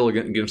downhill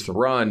against the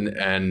run,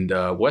 and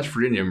West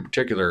Virginia in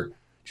particular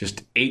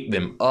just ate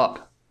them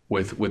up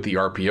with the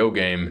RPO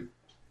game.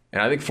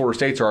 And I think Florida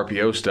State's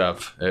RPO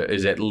stuff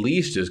is at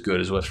least as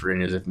good as West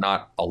Virginia's, if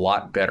not a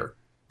lot better.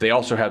 They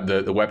also have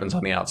the weapons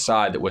on the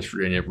outside that West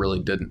Virginia really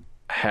didn't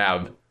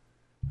have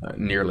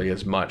nearly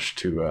as much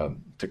to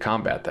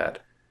combat that.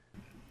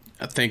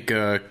 I think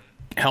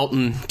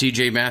Helton,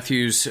 DJ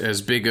Matthews,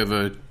 as big of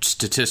a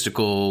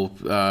statistical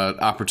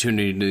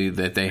opportunity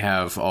that they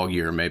have all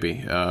year,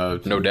 maybe. No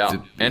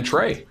doubt. And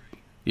Trey.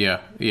 Yeah.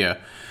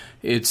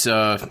 It's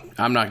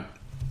I'm not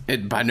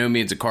by no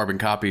means a carbon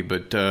copy,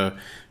 but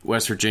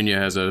West Virginia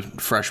has a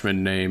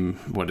freshman named,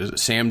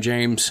 Sam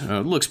James.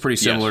 Looks pretty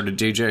similar to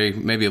DJ,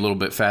 maybe a little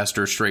bit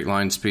faster, straight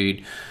line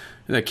speed.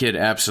 That kid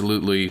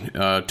absolutely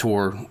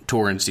tore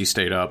NC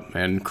State up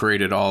and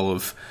created all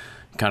of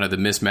kind of the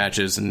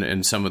mismatches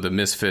and some of the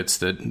misfits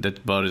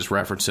that Bud is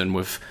referencing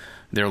with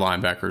their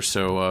linebackers.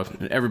 So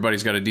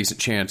everybody's got a decent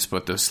chance,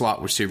 but the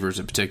slot receivers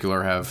in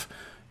particular have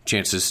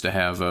chances to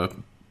have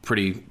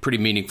pretty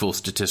meaningful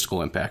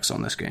statistical impacts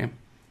on this game.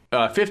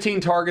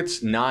 15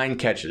 targets, 9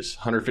 catches,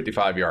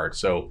 155 yards.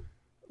 So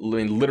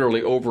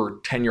literally over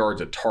 10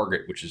 yards a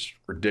target, which is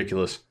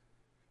ridiculous.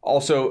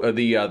 Also,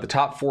 the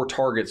top 4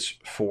 targets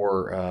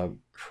for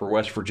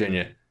West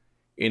Virginia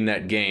in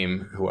that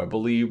game, who I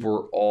believe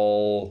were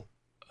all,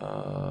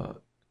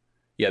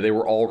 they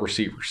were all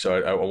receivers. So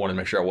I want to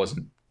make sure I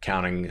wasn't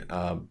counting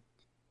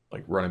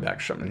like running back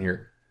or something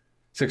here.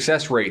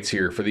 Success rates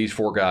here for these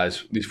 4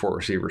 guys, these 4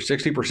 receivers: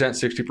 60%,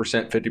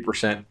 60%,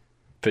 50%.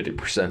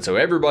 50%. So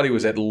everybody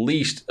was at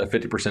least a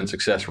 50%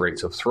 success rate.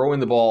 So throwing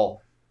the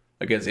ball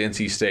against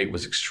NC State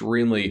was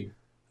extremely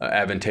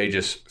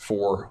advantageous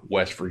for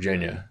West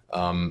Virginia.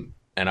 And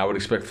I would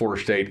expect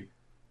Florida State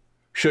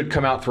should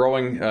come out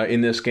throwing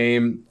in this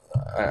game.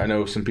 I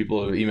know some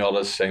people have emailed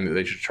us saying that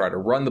they should try to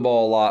run the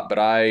ball a lot, but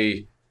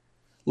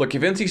look,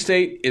 if NC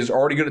State is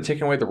already good at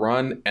taking away the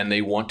run and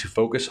they want to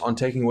focus on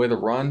taking away the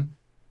run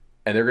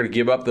and they're going to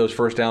give up those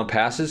first down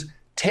passes,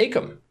 take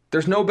them.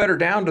 There's no better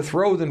down to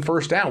throw than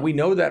first down. We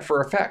know that for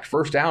a fact.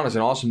 First down is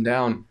an awesome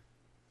down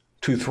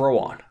to throw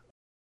on.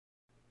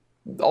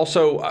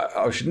 Also,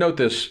 I should note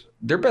this.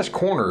 Their best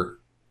corner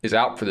is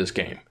out for this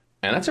game,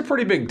 and that's a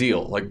pretty big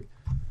deal. Like,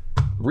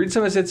 read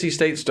some of this NC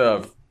State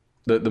stuff.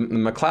 The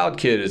McLeod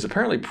kid is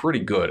apparently pretty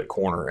good at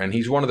corner, and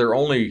he's one of their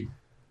only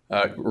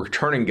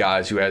returning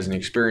guys who has any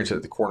experience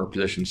at the corner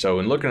position. So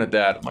in looking at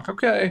that, I'm like,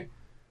 okay,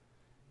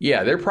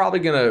 yeah, they're probably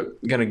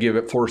gonna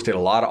give Florida State a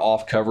lot of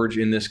off coverage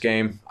in this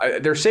game.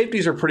 Their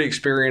safeties are pretty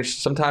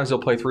experienced. Sometimes they'll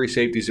play 3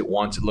 safeties at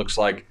once, it looks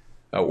like,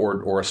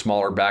 or a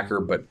smaller backer.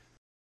 But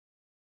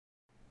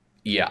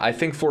yeah, I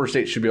think Florida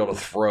State should be able to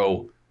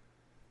throw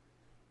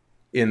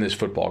in this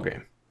football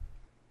game.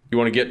 You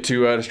want to get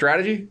to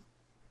strategy?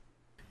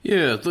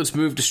 Yeah, let's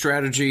move to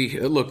strategy.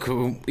 Look,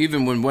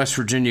 even when West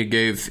Virginia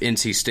gave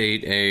NC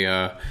State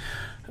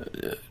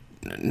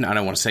I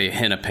don't want to say a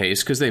hint of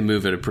pace because they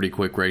move at a pretty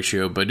quick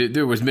ratio, but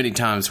there was many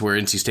times where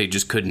NC State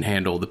just couldn't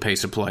handle the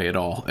pace of play at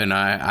all. And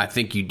I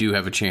think you do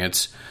have a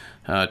chance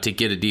to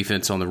get a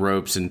defense on the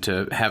ropes and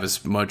to have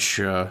as much,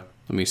 let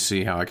me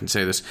see how I can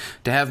say this,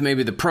 to have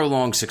maybe the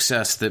prolonged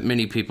success that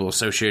many people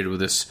associated with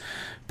this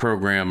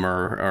program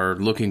are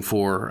looking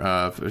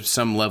for,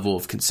 some level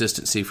of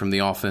consistency from the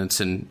offense.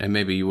 And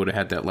maybe you would have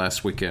had that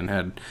last weekend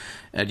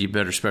had you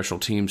better special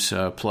teams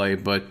play.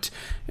 But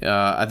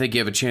I think you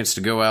have a chance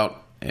to go out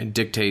and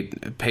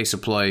dictate pace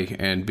of play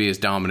and be as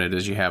dominant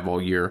as you have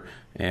all year.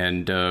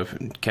 And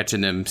catching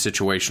them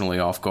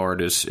situationally off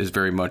guard is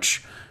very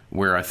much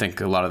where I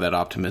think a lot of that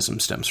optimism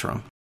stems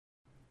from.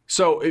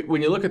 So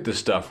when you look at this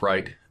stuff,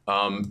 right,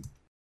 how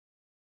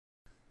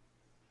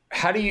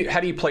do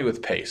you play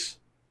with pace?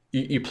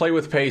 You play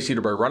with pace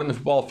either by running the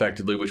football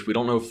effectively, which we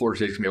don't know if Florida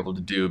State's going to be able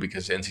to do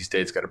because NC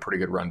State's got a pretty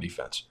good run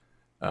defense,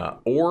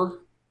 or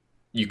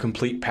you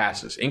complete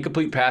passes.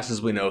 Incomplete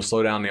passes, we know,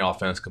 slow down the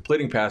offense.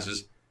 Completing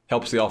passes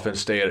helps the offense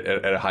stay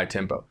at a high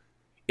tempo.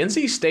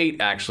 NC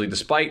State, actually,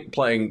 despite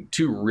playing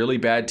 2 really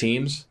bad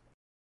teams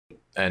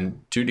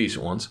and 2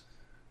 decent ones,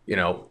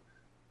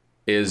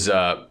 is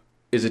a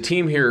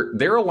team here.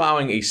 They're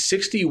allowing a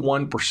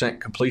 61%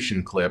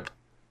 completion clip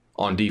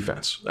on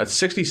defense. That's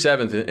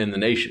 67th in the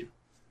nation.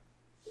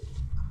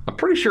 I'm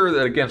pretty sure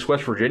that against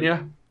West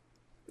Virginia,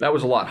 that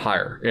was a lot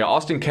higher.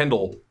 Austin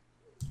Kendall,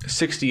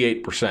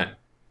 68%,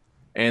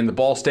 and the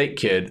Ball State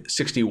kid,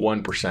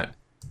 61%.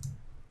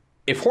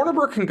 If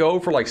Hornibrook can go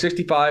for like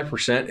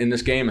 65% in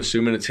this game,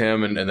 assuming it's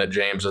him and that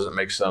James doesn't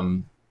make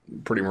some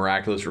pretty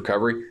miraculous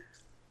recovery.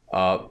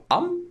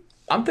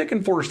 I'm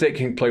thinking Florida State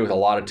can play with a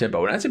lot of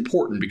tempo, and that's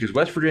important because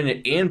West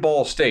Virginia and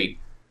Ball State,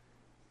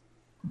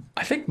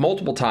 I think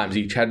multiple times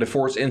each, had to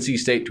force NC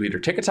State to either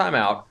take a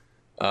timeout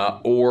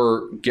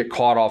or get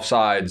caught off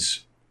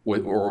sides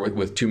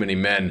with too many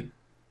men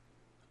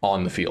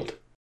on the field.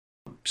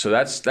 So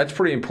that's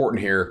pretty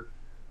important here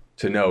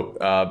to note.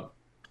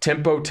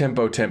 Tempo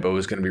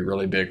is going to be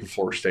really big for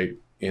Florida State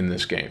in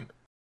this game.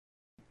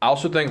 I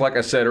also think, like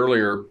I said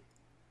earlier,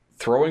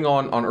 throwing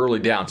on early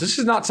downs. This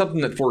is not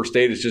something that Florida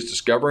State is just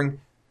discovering.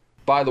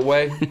 By the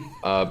way,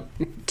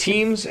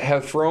 teams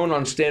have thrown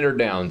on standard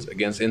downs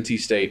against NC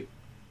State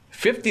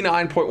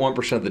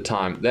 59.1% of the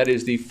time. That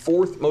is the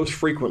fourth most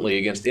frequently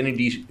against any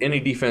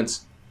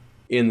defense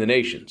in the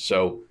nation.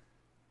 So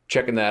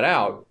checking that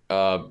out,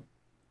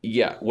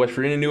 West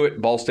Virginia knew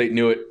it. Ball State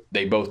knew it.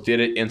 They both did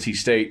it. NC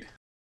State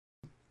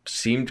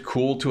seemed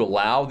cool to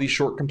allow these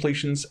short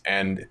completions,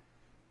 and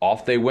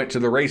off they went to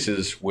the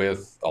races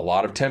with a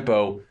lot of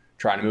tempo,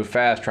 trying to move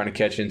fast, trying to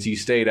catch NC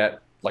State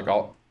at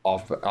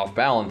off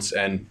balance.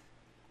 And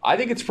I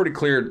think it's pretty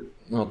clear,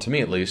 well, to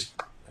me at least,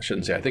 I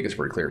shouldn't say I think it's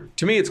pretty clear.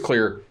 To me, it's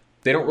clear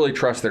they don't really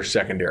trust their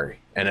secondary.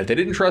 And if they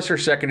didn't trust their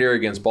secondary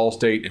against Ball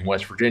State and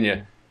West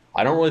Virginia,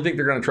 I don't really think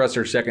they're going to trust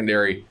their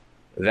secondary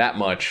that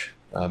much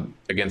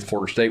against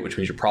Florida State, which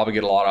means you'll probably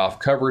get a lot off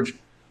coverage.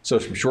 So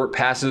some short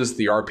passes,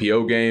 the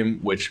RPO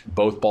game, which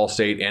both Ball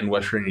State and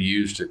West Virginia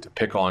used to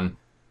pick on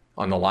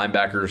the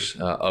linebackers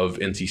of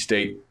NC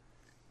State,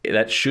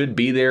 that should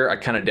be there. I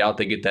kind of doubt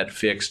they get that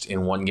fixed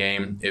in one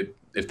game.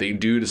 If they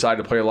do decide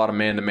to play a lot of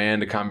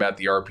man-to-man to combat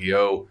the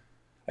RPO,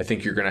 I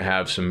think you're going to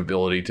have some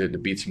ability to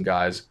beat some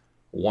guys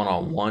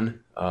one-on-one.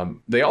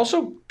 They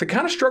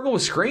kind of struggle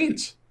with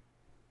screens,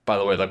 by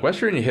the way. Like West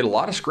Virginia hit a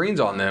lot of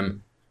screens on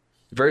them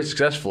very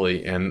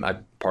successful,y and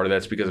part of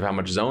that's because of how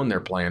much zone they're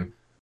playing.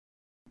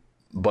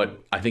 But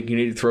I think you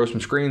need to throw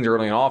some screens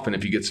early and often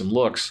if you get some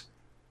looks,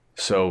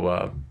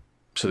 so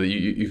that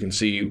you can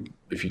see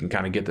if you can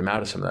kind of get them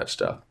out of some of that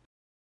stuff.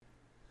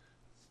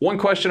 One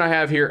question I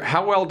have here: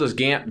 how well does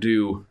Gant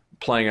do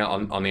playing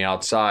on the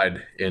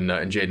outside in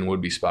Jaden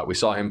Woodby's spot? We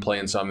saw him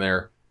playing some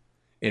there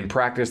in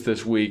practice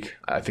this week.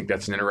 I think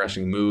that's an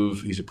interesting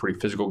move. He's a pretty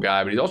physical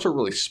guy, but he's also a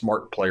really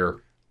smart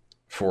player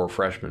for a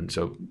freshman.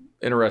 So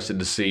interested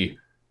to see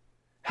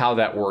how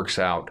that works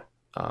out.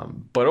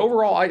 But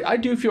overall, I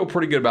do feel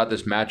pretty good about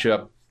this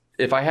matchup.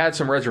 If I had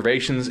some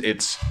reservations,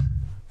 it's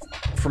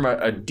from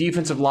a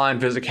defensive line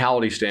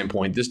physicality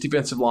standpoint. This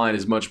defensive line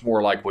is much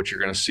more like what you're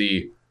going to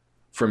see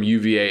from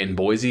UVA and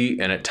Boise,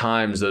 and at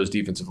times those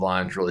defensive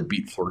lines really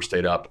beat Florida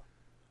State up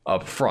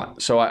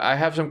front. So I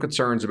have some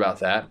concerns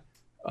about that,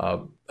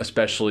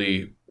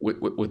 especially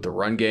with the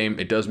run game.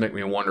 It does make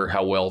me wonder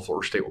how well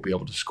Florida State will be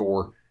able to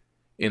score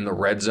in the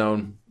red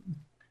zone.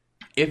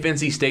 If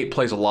NC State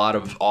plays a lot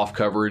of off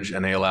coverage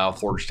and they allow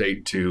Florida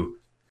State to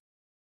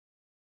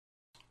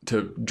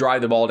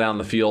drive the ball down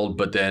the field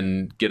but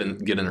then get in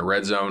the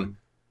red zone,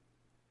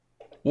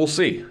 we'll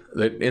see.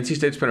 NC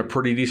State's been a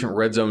pretty decent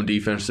red zone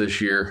defense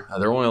this year.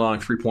 They're only allowing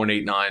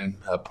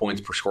 3.89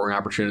 points per scoring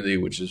opportunity,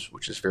 which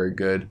is very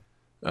good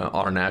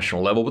on a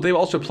national level. But they've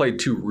also played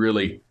two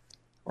really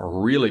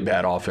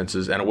bad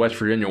offenses and a West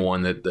Virginia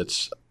one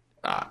that's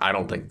I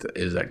don't think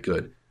is that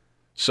good.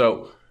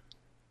 So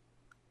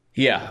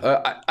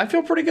I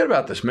feel pretty good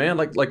about this, man.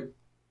 Like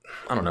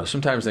I don't know.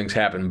 Sometimes things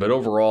happen, but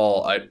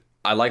overall,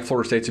 I like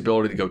Florida State's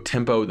ability to go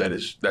tempo.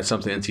 That's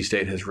something NC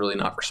State has really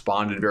not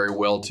responded very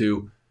well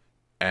to.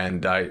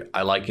 And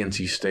I like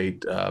NC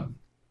State.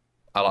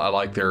 I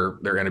like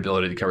their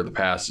inability to cover the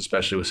pass,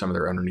 especially with some of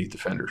their underneath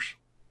defenders.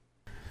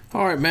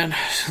 All right, man.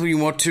 So you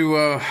want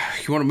to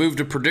move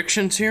to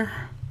predictions here?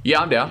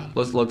 Yeah, I'm down.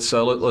 Let's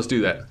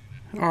do that.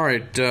 All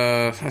right.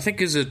 I think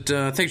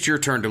it's your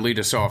turn to lead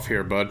us off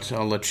here, bud.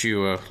 I'll let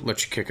you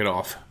kick it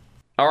off.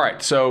 All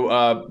right.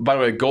 So, by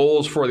the way,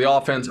 goals for the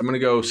offense, I'm going to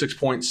go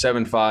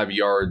 6.75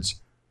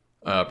 yards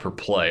per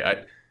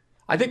play.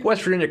 I think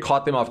West Virginia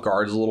caught them off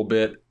guards a little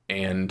bit,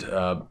 and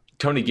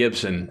Tony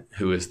Gibson,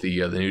 who is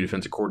the new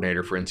defensive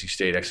coordinator for NC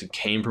State, actually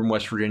came from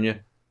West Virginia.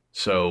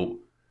 So,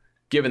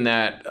 given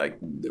that,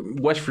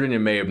 West Virginia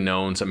may have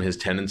known some of his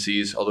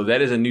tendencies, although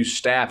that is a new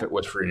staff at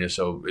West Virginia,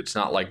 so it's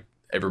not like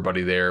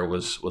everybody there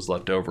was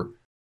left over.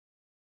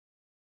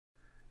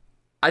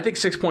 I think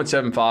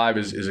 6.75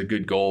 is a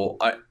good goal.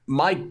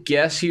 My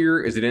guess here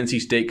is that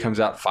NC State comes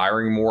out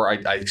firing more.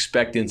 I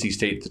expect NC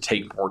State to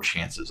take more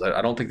chances.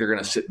 I don't think they're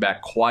going to sit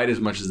back quite as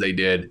much as they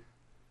did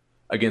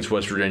against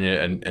West Virginia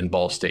and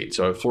Ball State.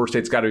 So Florida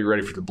State's got to be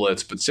ready for the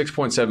blitz. But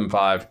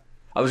 6.75,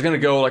 I was going to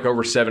go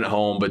over 7 at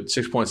home, but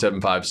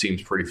 6.75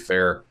 seems pretty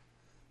fair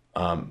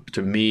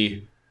to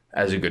me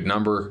as a good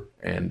number.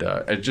 And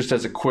just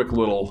as a quick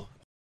little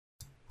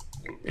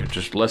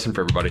just lesson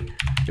for everybody.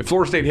 If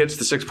Florida State hits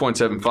the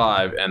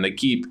 6.75 and they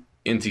keep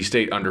NC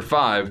State under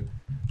 5,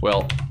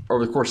 well,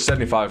 over the course of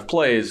 75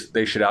 plays,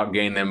 they should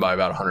outgain them by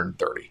about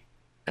 130.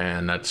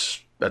 And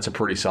that's a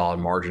pretty solid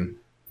margin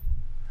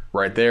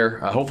right there.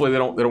 Hopefully they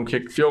don't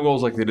kick field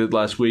goals like they did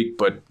last week,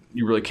 but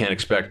you really can't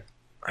expect,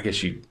 I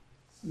guess you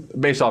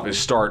based off his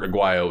start,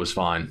 Aguayo was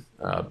fine.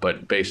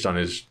 But based on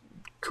his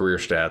career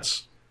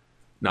stats,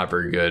 not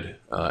very good,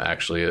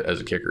 actually, as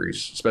a kicker.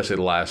 He's, especially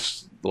the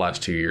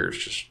last 2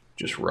 years,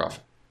 just rough.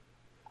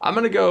 I'm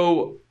going to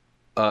go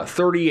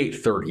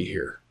 38-30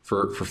 here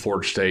for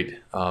Florida State.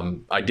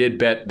 I did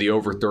bet the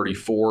over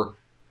 34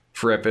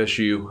 for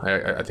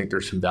FSU. I think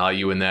there's some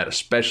value in that,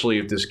 especially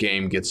if this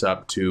game gets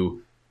up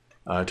to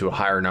a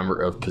higher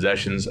number of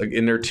possessions.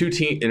 In their two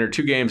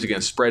games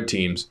against spread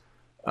teams,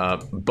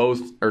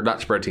 both, or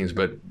not spread teams,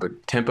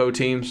 but tempo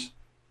teams,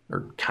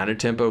 or kind of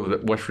tempo.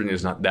 West Virginia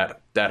is not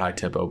that high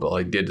tempo, but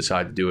I did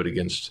decide to do it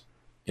against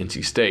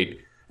NC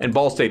State. And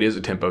Ball State is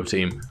a tempo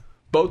team.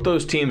 Both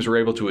those teams were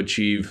able to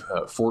achieve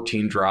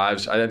 14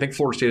 drives. I think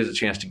Florida State has a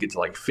chance to get to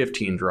like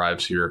 15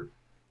 drives here,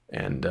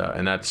 and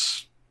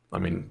that's, I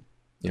mean,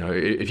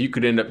 if you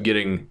could end up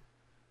getting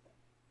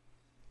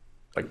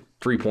like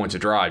 3 points a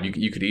drive,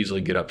 you could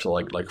easily get up to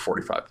like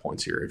 45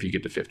 points here if you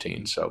get to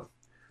 15. So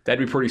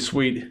that'd be pretty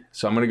sweet.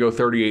 So I'm going to go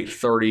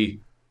 38-30,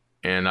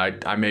 and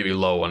I may be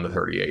low on the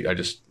 38.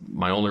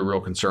 My only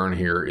real concern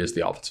here is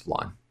the offensive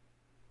line.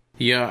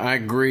 Yeah, I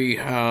agree.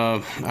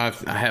 I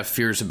have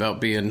fears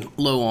about being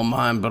low on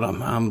mine, but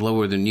I'm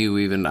lower than you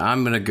even.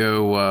 I'm going to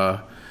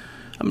go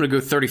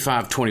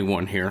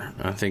 35-21 here.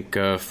 I think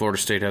Florida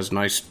State has a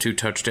nice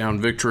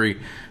 2-touchdown victory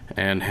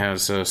and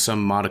has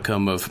some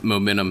modicum of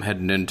momentum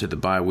heading into the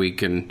bye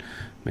week, and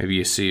maybe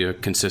you see a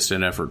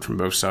consistent effort from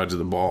both sides of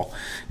the ball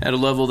at a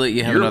level that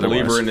you haven't otherwise.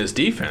 You're a believer in this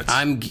defense.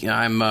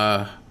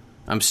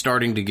 I'm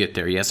starting to get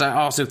there. Yes, I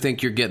also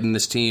think you're getting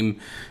this team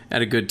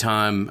at a good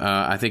time.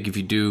 I think if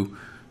you do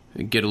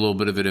get a little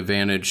bit of an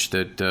advantage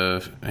that,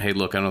 hey,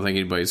 look, I don't think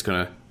anybody's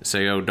going to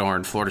say, oh,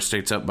 darn, Florida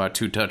State's up by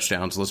 2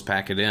 touchdowns, let's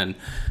pack it in,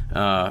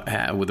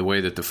 with the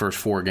way that the first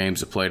 4 games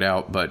have played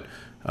out. But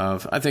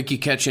I think you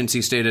catch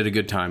NC State at a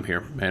good time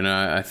here, and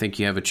I think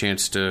you have a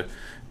chance to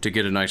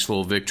get a nice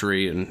little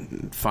victory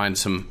and find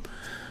some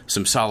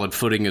solid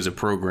footing as a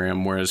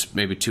program, whereas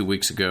maybe 2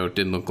 weeks ago it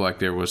didn't look like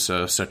there was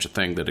such a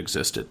thing that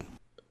existed.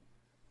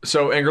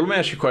 So, Ingram, let me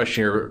ask you a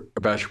question here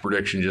about your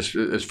prediction, just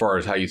as far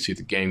as how you see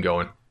the game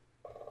going.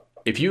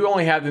 If you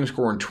only have them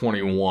scoring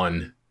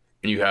 21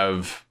 and you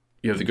have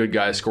the good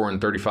guys scoring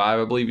 35,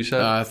 I believe you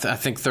said? I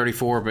think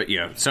 34, but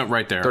yeah, something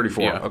right there.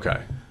 34, yeah.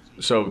 Okay.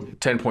 So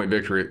 10-point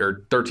victory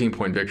or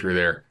 13-point victory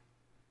there.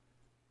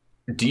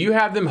 Do you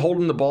have them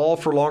holding the ball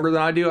for longer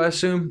than I do, I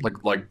assume?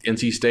 Like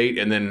NC State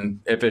and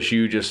then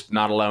FSU just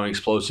not allowing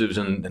explosives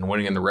and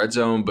winning in the red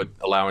zone, but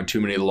allowing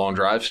too many of the long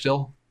drives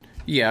still?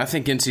 Yeah, I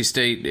think NC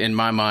State, in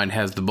my mind,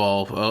 has the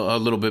ball a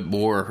little bit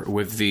more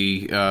with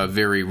the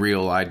very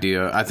real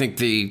idea. I think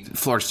the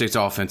Florida State's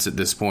offense at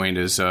this point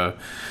is a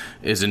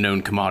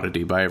known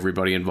commodity by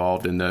everybody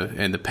involved in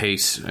the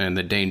pace and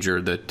the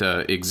danger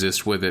that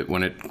exists with it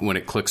when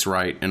it clicks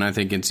right. And I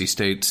think NC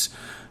State's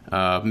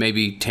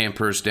maybe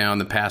tampers down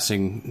the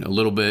passing a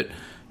little bit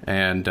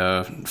and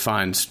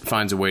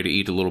finds a way to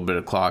eat a little bit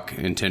of clock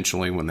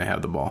intentionally when they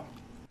have the ball.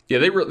 Yeah,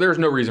 there's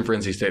no reason for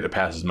NC State to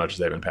pass as much as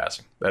they've been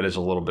passing. That is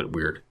a little bit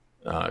weird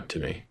to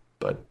me.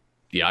 But,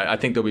 yeah, I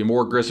think they'll be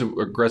more aggressive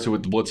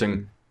with the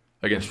blitzing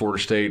against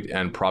Florida State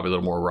and probably a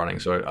little more running.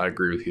 So I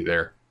agree with you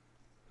there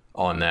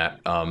on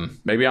that.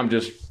 Maybe I'm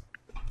just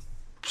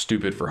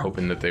stupid for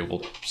hoping that they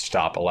will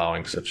stop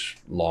allowing such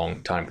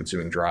long,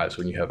 time-consuming drives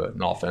when you have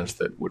an offense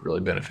that would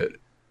really benefit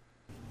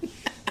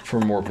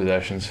from more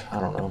possessions. I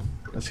don't know.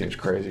 That seems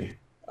crazy.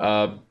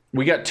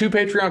 We got 2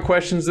 Patreon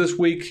questions this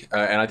week,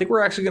 and I think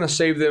we're actually going to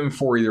save them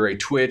for either a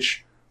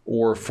Twitch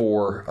or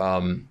for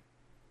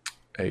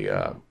we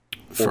have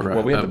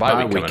the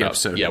bye week coming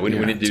episode. Up. Yeah, we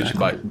need to do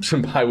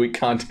some bye week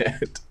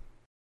content.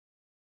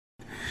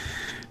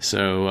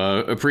 So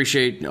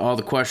appreciate all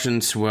the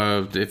questions.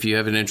 If you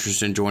have an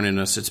interest in joining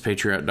us, it's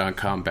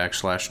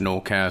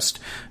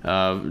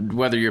patreon.com/Nolecast.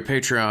 Whether you're a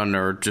Patreon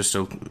or just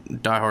a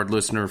diehard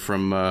listener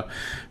from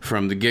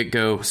the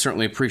get-go,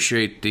 certainly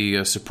appreciate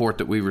the support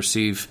that we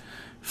receive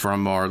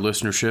from our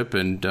listenership,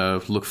 and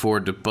look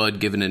forward to Bud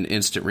giving an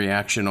instant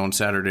reaction on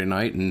Saturday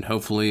night, and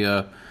hopefully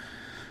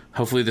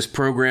this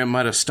program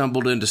might have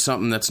stumbled into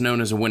something that's known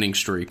as a winning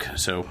streak.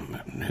 So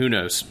who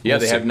knows? Yeah,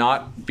 they have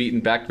not beaten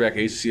back-to-back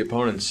ACC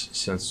opponents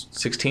since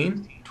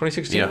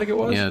 2016, yeah, I think it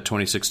was. Yeah,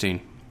 2016.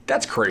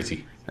 That's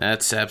crazy.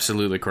 That's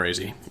absolutely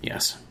crazy.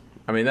 Yes.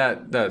 I mean,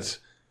 that's.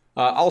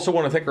 I also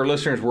want to thank our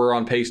listeners. We're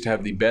on pace to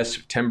have the best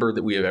September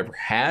that we have ever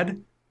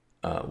had,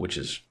 which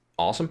is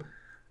awesome.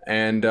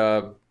 And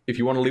if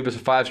you want to leave us a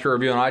 5-star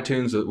review on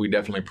iTunes, we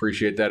definitely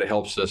appreciate that. It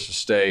helps us to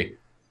stay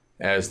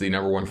as the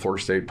 #1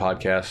 Florida State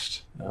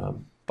podcast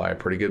by a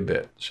pretty good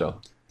bit.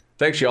 So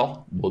thanks,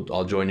 y'all.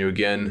 I'll join you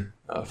again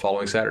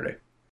following Saturday.